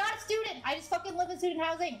housing. I'm not a student. I just fucking live in student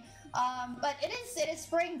housing. But it is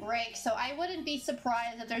spring break, so I wouldn't be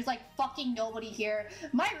surprised if there's like fucking nobody here.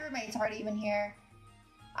 My roommates aren't even here.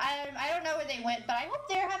 I don't know where they went, but I hope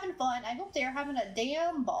they're having fun. I hope they're having a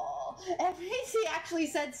damn ball. FAC actually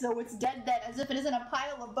said so. It's dead, as if it isn't a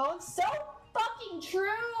pile of bones. So fucking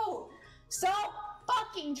true. So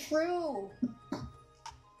fucking true.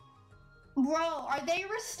 Bro, are they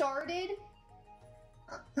restarted?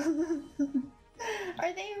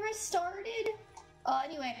 Are they restarted?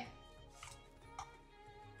 Anyway.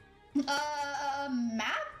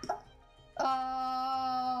 Map?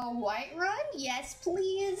 White run? Yes,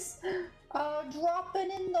 please. Dropping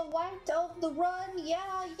in the white of the run.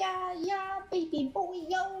 Yeah, baby boy,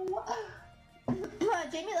 yo.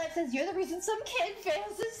 Jamie Life says, you're the reason some kid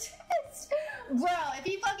fails this test. Bro, if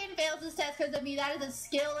he fucking fails this test because of me, that is a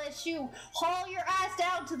skill issue. Haul your ass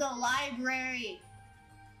down to the library.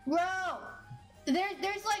 Bro,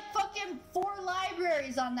 there's like fucking 4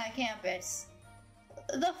 libraries on that campus.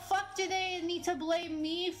 The fuck do they need to blame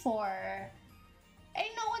me for?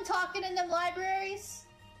 Ain't no one talking in them libraries.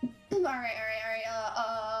 Alright,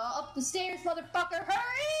 up the stairs, motherfucker,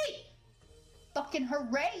 hurry! Fucking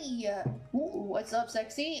hooray! Ooh, what's up,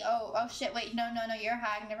 sexy? Oh shit, wait, no, you're a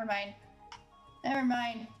hag, never mind.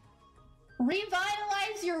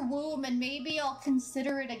 Revitalize your womb and maybe I'll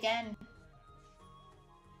consider it again.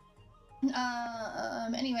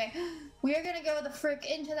 Anyway, we are gonna go the frick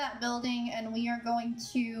into that building and we are going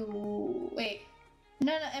to... Wait.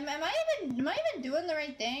 No, am I even doing the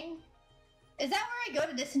right thing? Is that where I go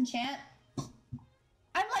to disenchant?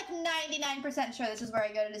 I'm like 99% sure this is where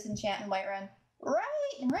I go to disenchant in Whiterun.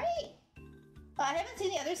 Right? I haven't seen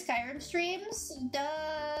the other Skyrim streams.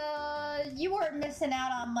 You weren't missing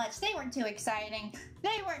out on much. They weren't too exciting.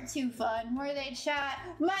 They weren't too fun, were they, chat?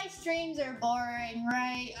 My streams are boring,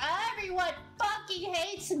 right? Everyone fucking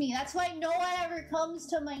hates me. That's why no one ever comes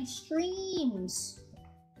to my streams.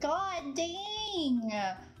 God dang.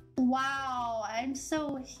 Wow, I'm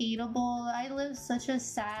so hateable. I live such a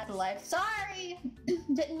sad life. Sorry!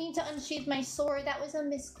 Didn't mean to unsheath my sword. That was a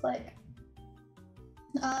misclick.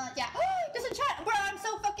 Yeah. Disenchant! Bro, I'm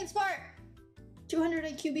so fucking smart! 200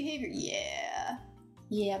 IQ behavior.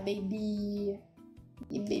 Yeah, baby.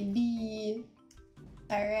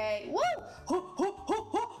 Alright. Woo! Oh,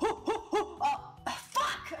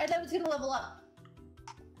 fuck! I thought I was gonna level up.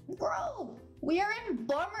 Bro, we are in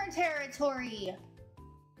bummer territory.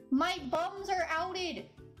 My bums are outed.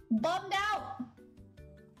 Bummed out.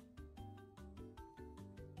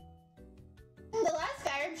 The last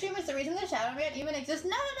Skyrim stream was the reason the Shadow Man even exists.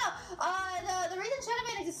 No. The reason Shadow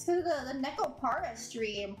Man exists is the Necopara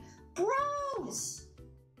stream. Bros!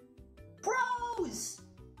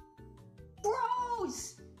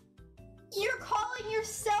 You're calling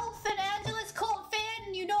yourself an Angelus Cult fan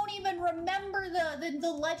and you don't even remember the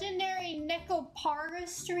legendary Necopara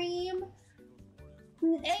stream?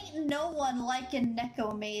 Ain't no one liking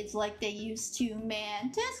Neko maids like they used to,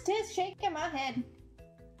 man. Tisk, shaking my head.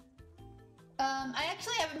 I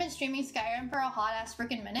actually haven't been streaming Skyrim for a hot-ass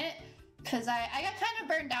freaking minute, because I got kind of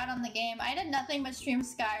burned out on the game. I did nothing but stream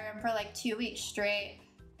Skyrim for like 2 weeks straight,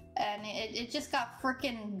 and it just got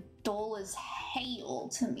freaking dull as hell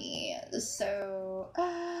to me, so...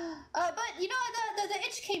 but, you know, the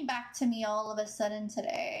itch came back to me all of a sudden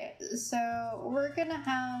today, so we're gonna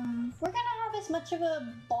have as much of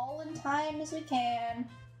a ball in time as we can.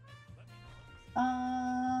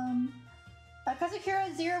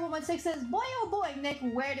 Kazakura0116 says, boy oh boy, Nick,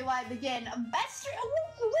 where do I begin? Best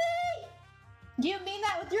wait! Do you mean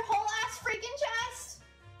that with your whole ass freaking chest?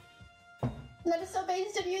 That is so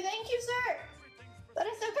based of you, thank you, sir! That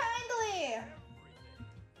is so kindly!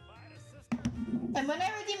 And when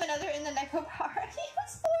I redeem another in the Necopara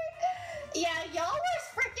sport, yeah, y'all were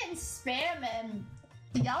freaking spamming.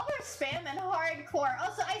 Y'all were spamming hardcore.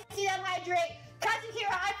 Also, I see that hydrate.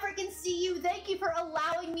 Kazakira, I freaking see you. Thank you for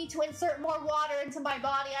allowing me to insert more water into my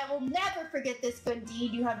body. I will never forget this good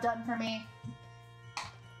deed you have done for me.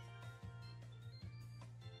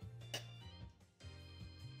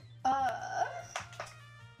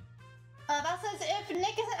 That says, if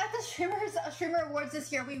Nick isn't at the Streamer Awards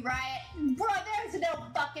this year, we riot. Bro, there's no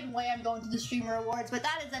fucking way I'm going to the Streamer Awards, but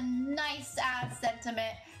that is a nice-ass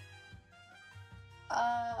sentiment.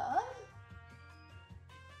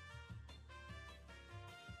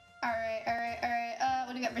 Alright.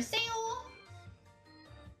 What do we got for sale?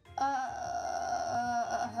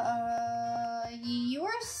 You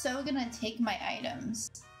are so gonna take my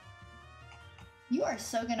items. You are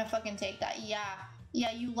so gonna fucking take that.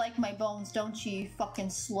 Yeah, you like my bones, don't you fucking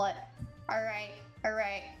slut?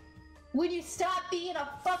 Alright. When you stop being a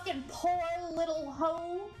fucking poor little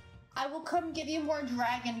hoe, I will come give you more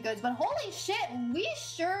dragon goods. But holy shit, we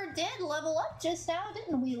sure did level up just now,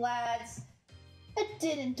 didn't we, lads?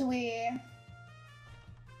 Didn't we?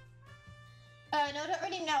 No, don't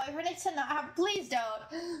redeem now. I heard it to not have. Please don't.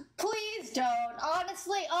 Please don't.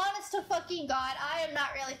 Honestly, honest to fucking God, I am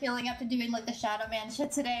not really feeling up to doing like the Shadow Man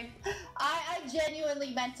shit today. I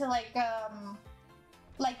genuinely meant to like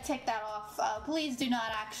take that off. Please do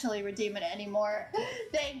not actually redeem it anymore.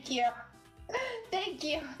 Thank you. Thank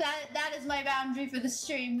you. That is my boundary for the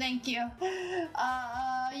stream. Thank you. You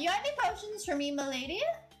got any potions for me, milady?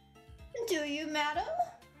 Do you, madam?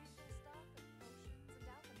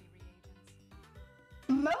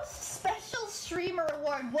 Most special streamer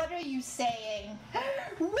award. What are you saying?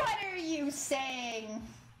 What are you saying?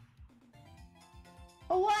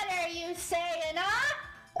 What are you saying, huh?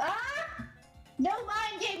 No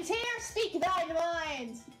mind games here. Speak thine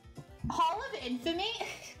mind. Hall of Infamy?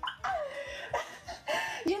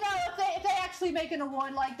 You know, if they actually make an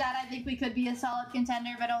award like that, I think we could be a solid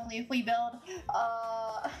contender, but only if we build.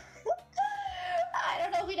 I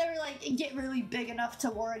don't know if we'd ever like get really big enough to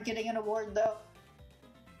warrant getting an award though.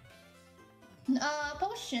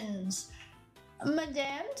 Potions.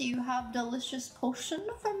 Madame, do you have delicious potion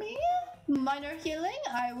for me? Minor healing,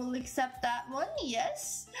 I will accept that one.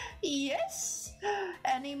 Yes.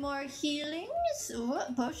 Any more healings? Ooh,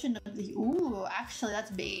 potion of the. Ooh, actually,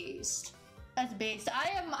 that's based.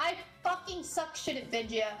 I fucking suck shit at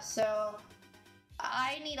Vidya, so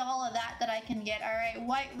I need all of that I can get. Alright,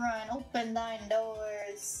 Whiterun, open thine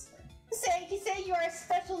doors. Say you are a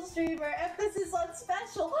special streamer. Emphasis on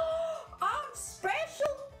special. I'm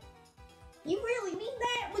special? You really mean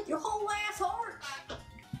that with your whole ass heart?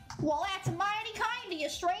 Well, that's mighty kind of you,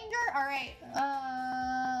 stranger. Alright,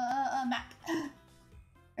 map.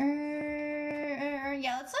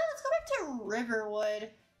 Yeah, let's go back to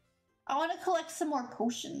Riverwood. I want to collect some more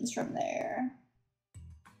potions from there.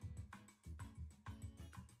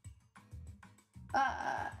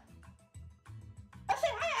 Oh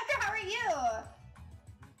shit, hi After, how are you?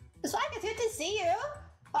 Swag, it's good to see you.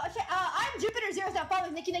 Oh shit, I'm Jupiter Zero's now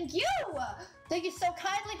following Nikki, thank you! Thank you so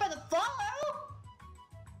kindly for the follow!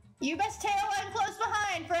 You best tail line close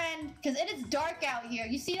behind, friend, because it is dark out here.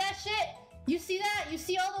 You see that shit? You see that? You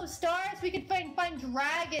see all those stars? We could find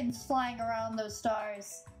dragons flying around those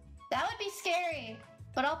stars. That would be scary,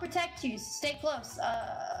 but I'll protect you, so stay close.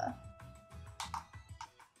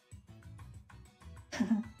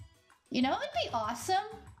 You know what would be awesome?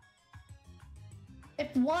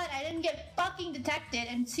 if one, I didn't get fucking detected,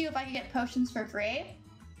 and two, if I could get potions for free.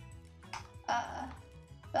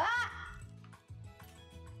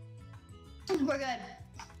 We're good.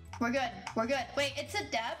 We're good. We're good. Wait, it's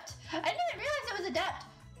adept? I didn't even realize it was adept.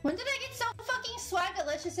 When did I get so fucking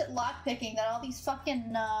swag-delicious at lockpicking that all these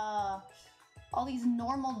fucking, all these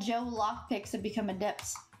normal Joe lockpicks have become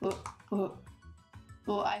adepts? Ooh,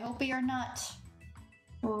 I hope we are not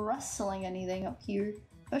rustling anything up here.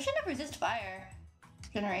 Potion of resist fire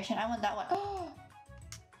generation. I want that one.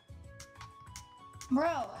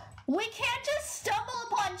 Bro, we can't just stumble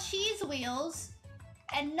upon cheese wheels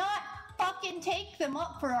and not fucking take them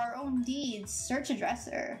up for our own deeds. Search a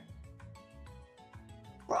dresser.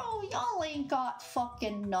 Bro, y'all ain't got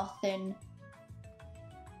fucking nothing.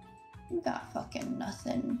 You got fucking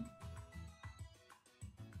nothing.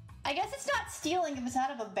 I guess it's not stealing if it's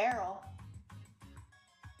out of a barrel.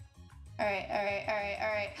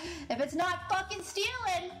 Alright. If it's not fucking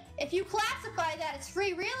stealing, if you classify that as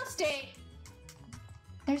free real estate,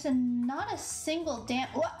 there's not a single damn.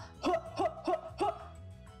 What?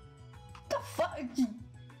 The fuck?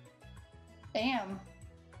 Damn.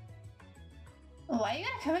 Why are you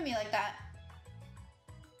gonna come at me like that?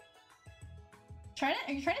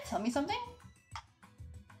 Are you trying to tell me something?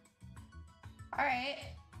 Alright.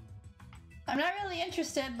 I'm not really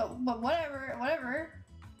interested, but whatever.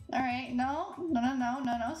 Alright, no,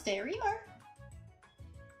 stay where you are.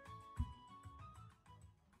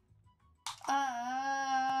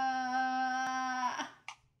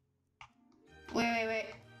 Wait.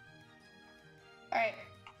 Alright.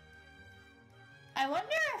 I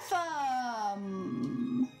wonder if,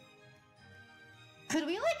 could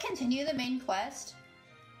we, like, continue the main quest?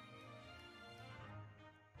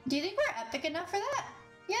 Do you think we're epic enough for that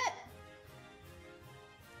yet?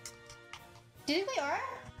 Do you think we are?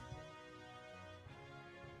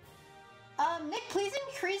 Nick, please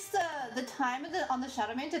increase the time on the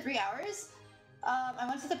Shadow Man to 3 hours. I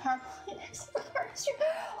went to the PowerPoint.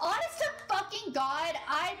 Honest to fucking God,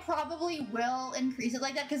 I probably will increase it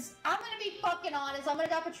like that, because I'm gonna be fucking honest. I'm gonna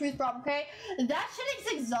drop a truth bomb, okay? That shit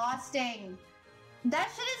is exhausting.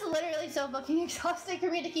 That shit is literally so fucking exhausting for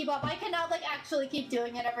me to keep up. I cannot, like, actually keep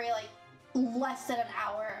doing it every, like, less than an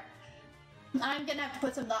hour. I'm gonna have to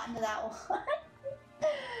put some thought into that one.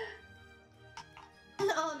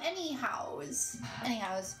 Anyhows.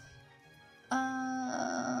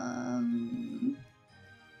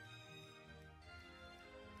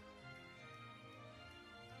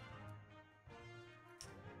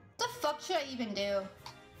 The fuck should I even do?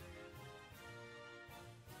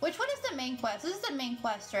 Which one is the main quest? This is the main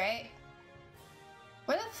quest, right?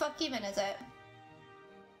 Where the fuck even is it?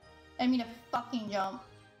 I mean, a fucking jump.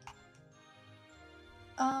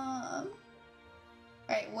 Alright,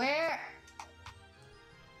 where?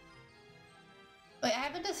 Wait, I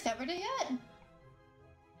haven't discovered it yet?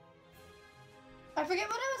 I forget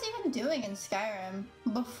what I was even doing in Skyrim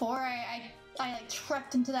before I like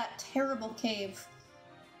trekked into that terrible cave.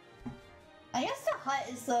 I guess the hut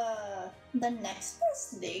is the next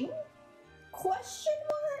best thing? Question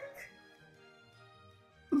mark?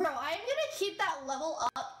 Bro, I'm gonna keep that level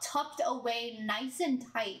up tucked away nice and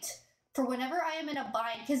tight for whenever I am in a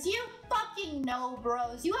bind, because you fucking know,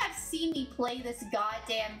 bros. You have seen me play this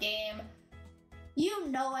goddamn game. You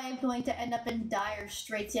know I am going to end up in dire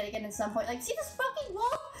straits yet again at some point. Like, see this fucking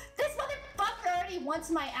wolf? This motherfucker already wants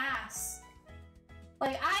my ass.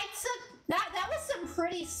 Like, I took... That was some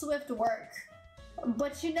pretty swift work.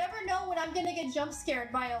 But you never know when I'm gonna get jump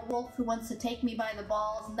scared by a wolf who wants to take me by the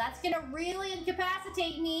balls. And that's gonna really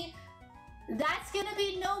incapacitate me. That's gonna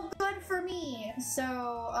be no good for me.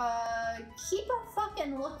 So, keep a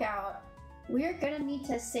fucking lookout. We're gonna need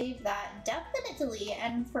to save that definitely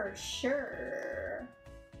and for sure.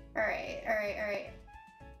 Alright.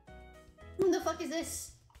 Who the fuck is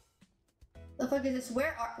this?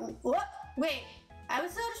 Where are... What? Wait. I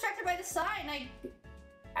was so distracted by the sign,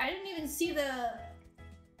 I didn't even see the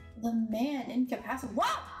man incapacitated.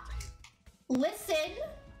 What? Listen,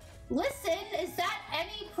 is that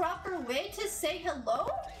any proper way to say hello?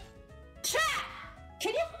 Chat!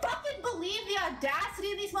 Can you fucking believe the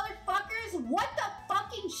audacity of these motherfuckers? What the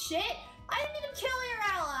fucking shit? I didn't even kill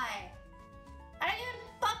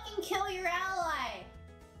your ally.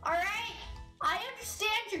 Alright? I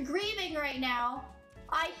understand you're grieving right now.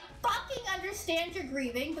 I fucking understand you're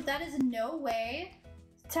grieving, but that is no way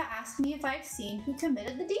to ask me if I've seen who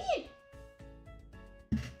committed the deed.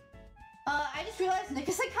 I just realized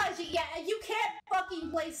Nikasakaji, yeah, you can't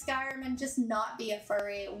fucking play Skyrim and just not be a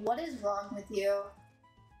furry. What is wrong with you?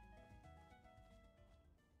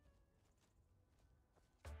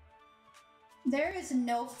 There is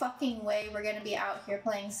no fucking way we're gonna be out here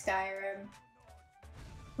playing Skyrim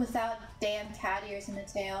without damn cat ears in the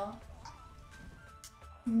tail.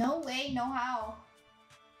 No way, no how.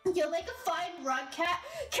 You'll make a fine rug cat.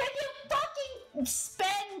 Can you fucking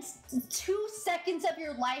spend 2 seconds of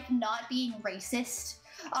your life not being racist?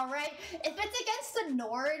 Alright? If it's against the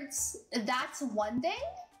Nords, that's one thing.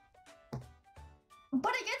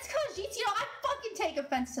 But against Khajiits, you know, I fucking take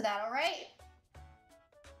offense to that, alright?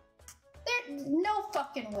 There's no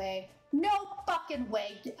fucking way. No fucking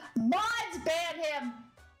way. Mods ban him!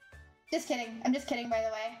 Just kidding. I'm just kidding, by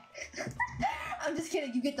the way. I'm just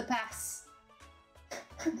kidding. You get the pass.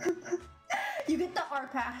 You get the R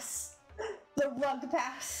pass. The rug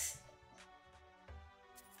pass.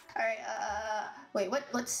 Alright, wait,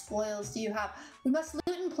 what spoils do you have? We must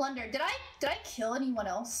loot and plunder. Did I kill anyone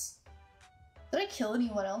else? Did I kill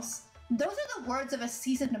anyone else? Those are the words of a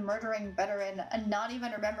seasoned murdering veteran and not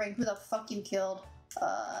even remembering who the fuck you killed.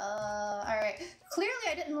 Alright. Clearly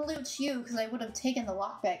I didn't loot you because I would have taken the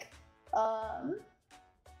lockpick.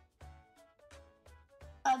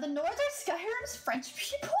 The Nords are Skyrim's French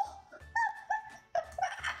people?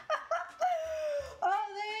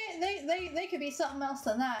 They could be something else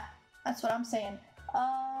than that. That's what I'm saying.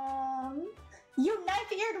 You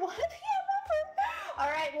knife-eared wannabe member?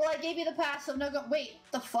 Alright, well I gave you the pass, so no go- wait,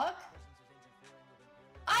 the fuck?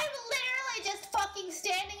 I'm literally just fucking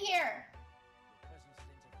standing here!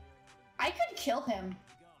 I could kill him.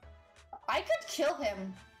 I could kill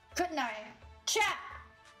him, couldn't I? Chat!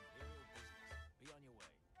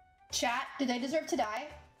 Chat, do they deserve to die?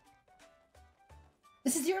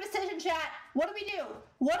 This is your decision, chat. What do we do?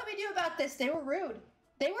 What do we do about this? They were rude.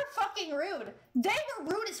 They were fucking rude. They were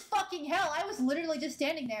rude as fucking hell. I was literally just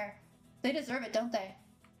standing there. They deserve it, don't they?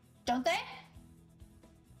 Don't they?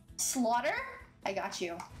 Slaughter? I got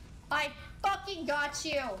you. I fucking got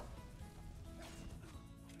you.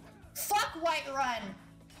 Fuck Whiterun.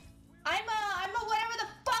 I'm a whatever the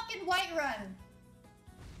fucking Whiterun.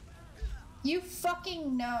 You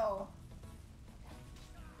fucking know.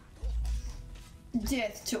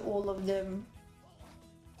 Death to all of them.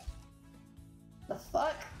 The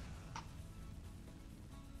fuck?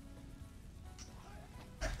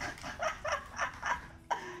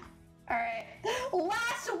 Alright.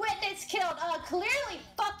 Last witness killed! Clearly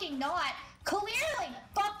fucking not! Clearly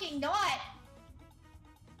fucking not!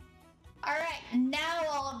 Alright, now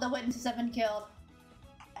all of the witnesses have been killed.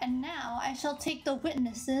 And now I shall take the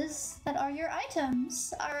witnesses that are your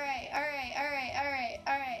items. Alright, alright, alright, alright,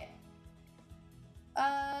 alright.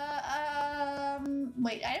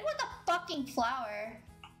 Wait, I didn't want the fucking flower.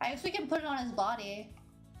 I guess we can put it on his body.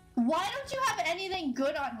 Why don't you have anything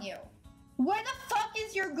good on you? Where the fuck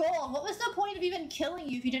is your gold? What was the point of even killing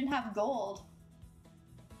you if you didn't have gold?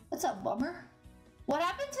 That's a bummer. What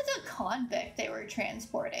happened to the convict they were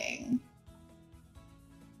transporting?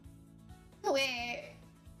 Wait.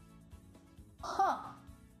 Huh.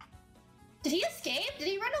 Did he escape? Did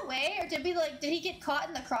he run away? Or did he get caught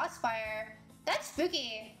in the crossfire? That's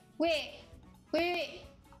spooky. Wait. Wait.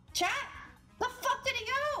 Chat! The fuck did he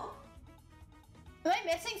go? Am I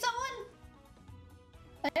missing someone?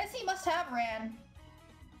 I guess he must have ran.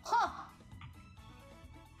 Huh.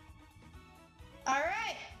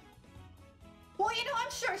 Alright. Well, you know,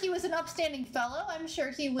 I'm sure he was an upstanding fellow. I'm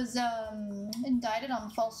sure he was, indicted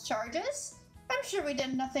on false charges. I'm sure we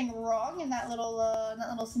did nothing wrong in that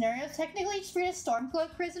little scenario. Technically, he's freed a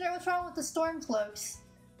Stormcloak prisoner. What's wrong with the Stormcloaks?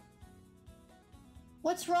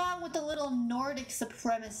 What's wrong with the little Nordic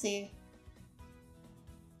supremacy?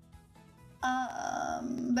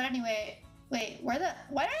 But anyway, wait, why did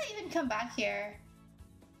I even come back here?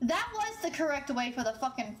 That was the correct way for the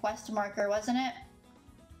fucking quest marker, wasn't it?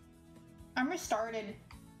 I'm restarted.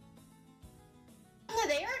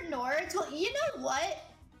 They are Nords? Well, you know what?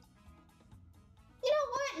 You know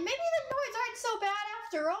what? Maybe the Nords aren't so bad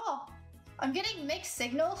after all. I'm getting mixed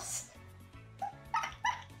signals.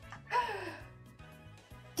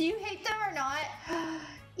 Do you hate them or not?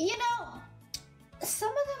 You know, some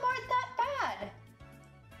of them aren't that bad.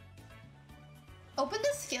 Open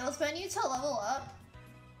the skills menu to level up.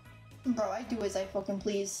 Bro, I do as I fucking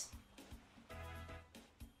please.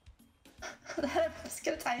 I'm just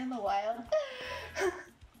gonna tie in the wild.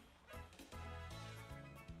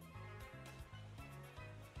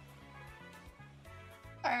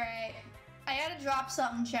 Alright. I gotta drop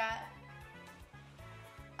something, chat.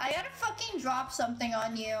 I gotta fucking drop something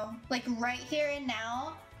on you. Like right here and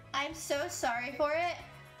now. I'm so sorry for it.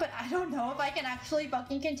 but I don't know if I can actually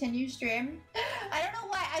fucking continue stream. I don't know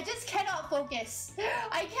why, I just cannot focus.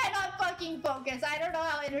 I cannot fucking focus. I don't know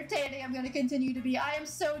how entertaining I'm gonna continue to be. I am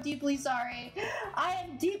so deeply sorry. I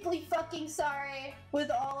am deeply fucking sorry with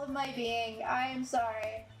all of my being. I am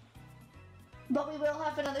sorry. But we will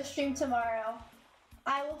have another stream tomorrow.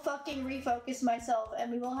 I will fucking refocus myself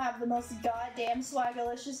and we will have the most goddamn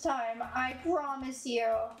swagalicious time. I promise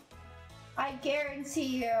you. I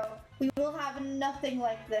guarantee you. We will have nothing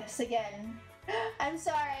like this again. I'm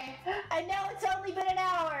sorry. I know it's only been an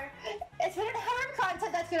hour. It's been an hour of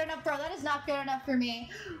content. That's good enough, bro. That is not good enough for me.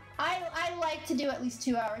 I like to do at least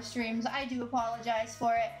 2-hour streams. I do apologize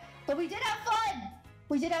for it. But we did have fun.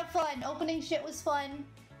 We did have fun. Opening shit was fun.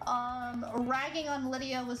 Ragging on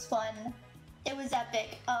Lydia was fun. It was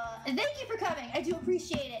epic. And thank you for coming. I do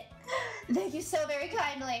appreciate it. Thank you so very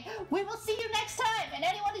kindly. We will see you next time. And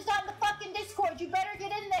anyone who's not in the fucking Discord, you better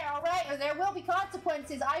get in there, alright? Or there will be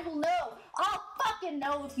consequences. I will know. I'll fucking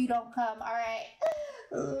know if you don't come, alright?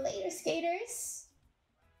 Later, skaters.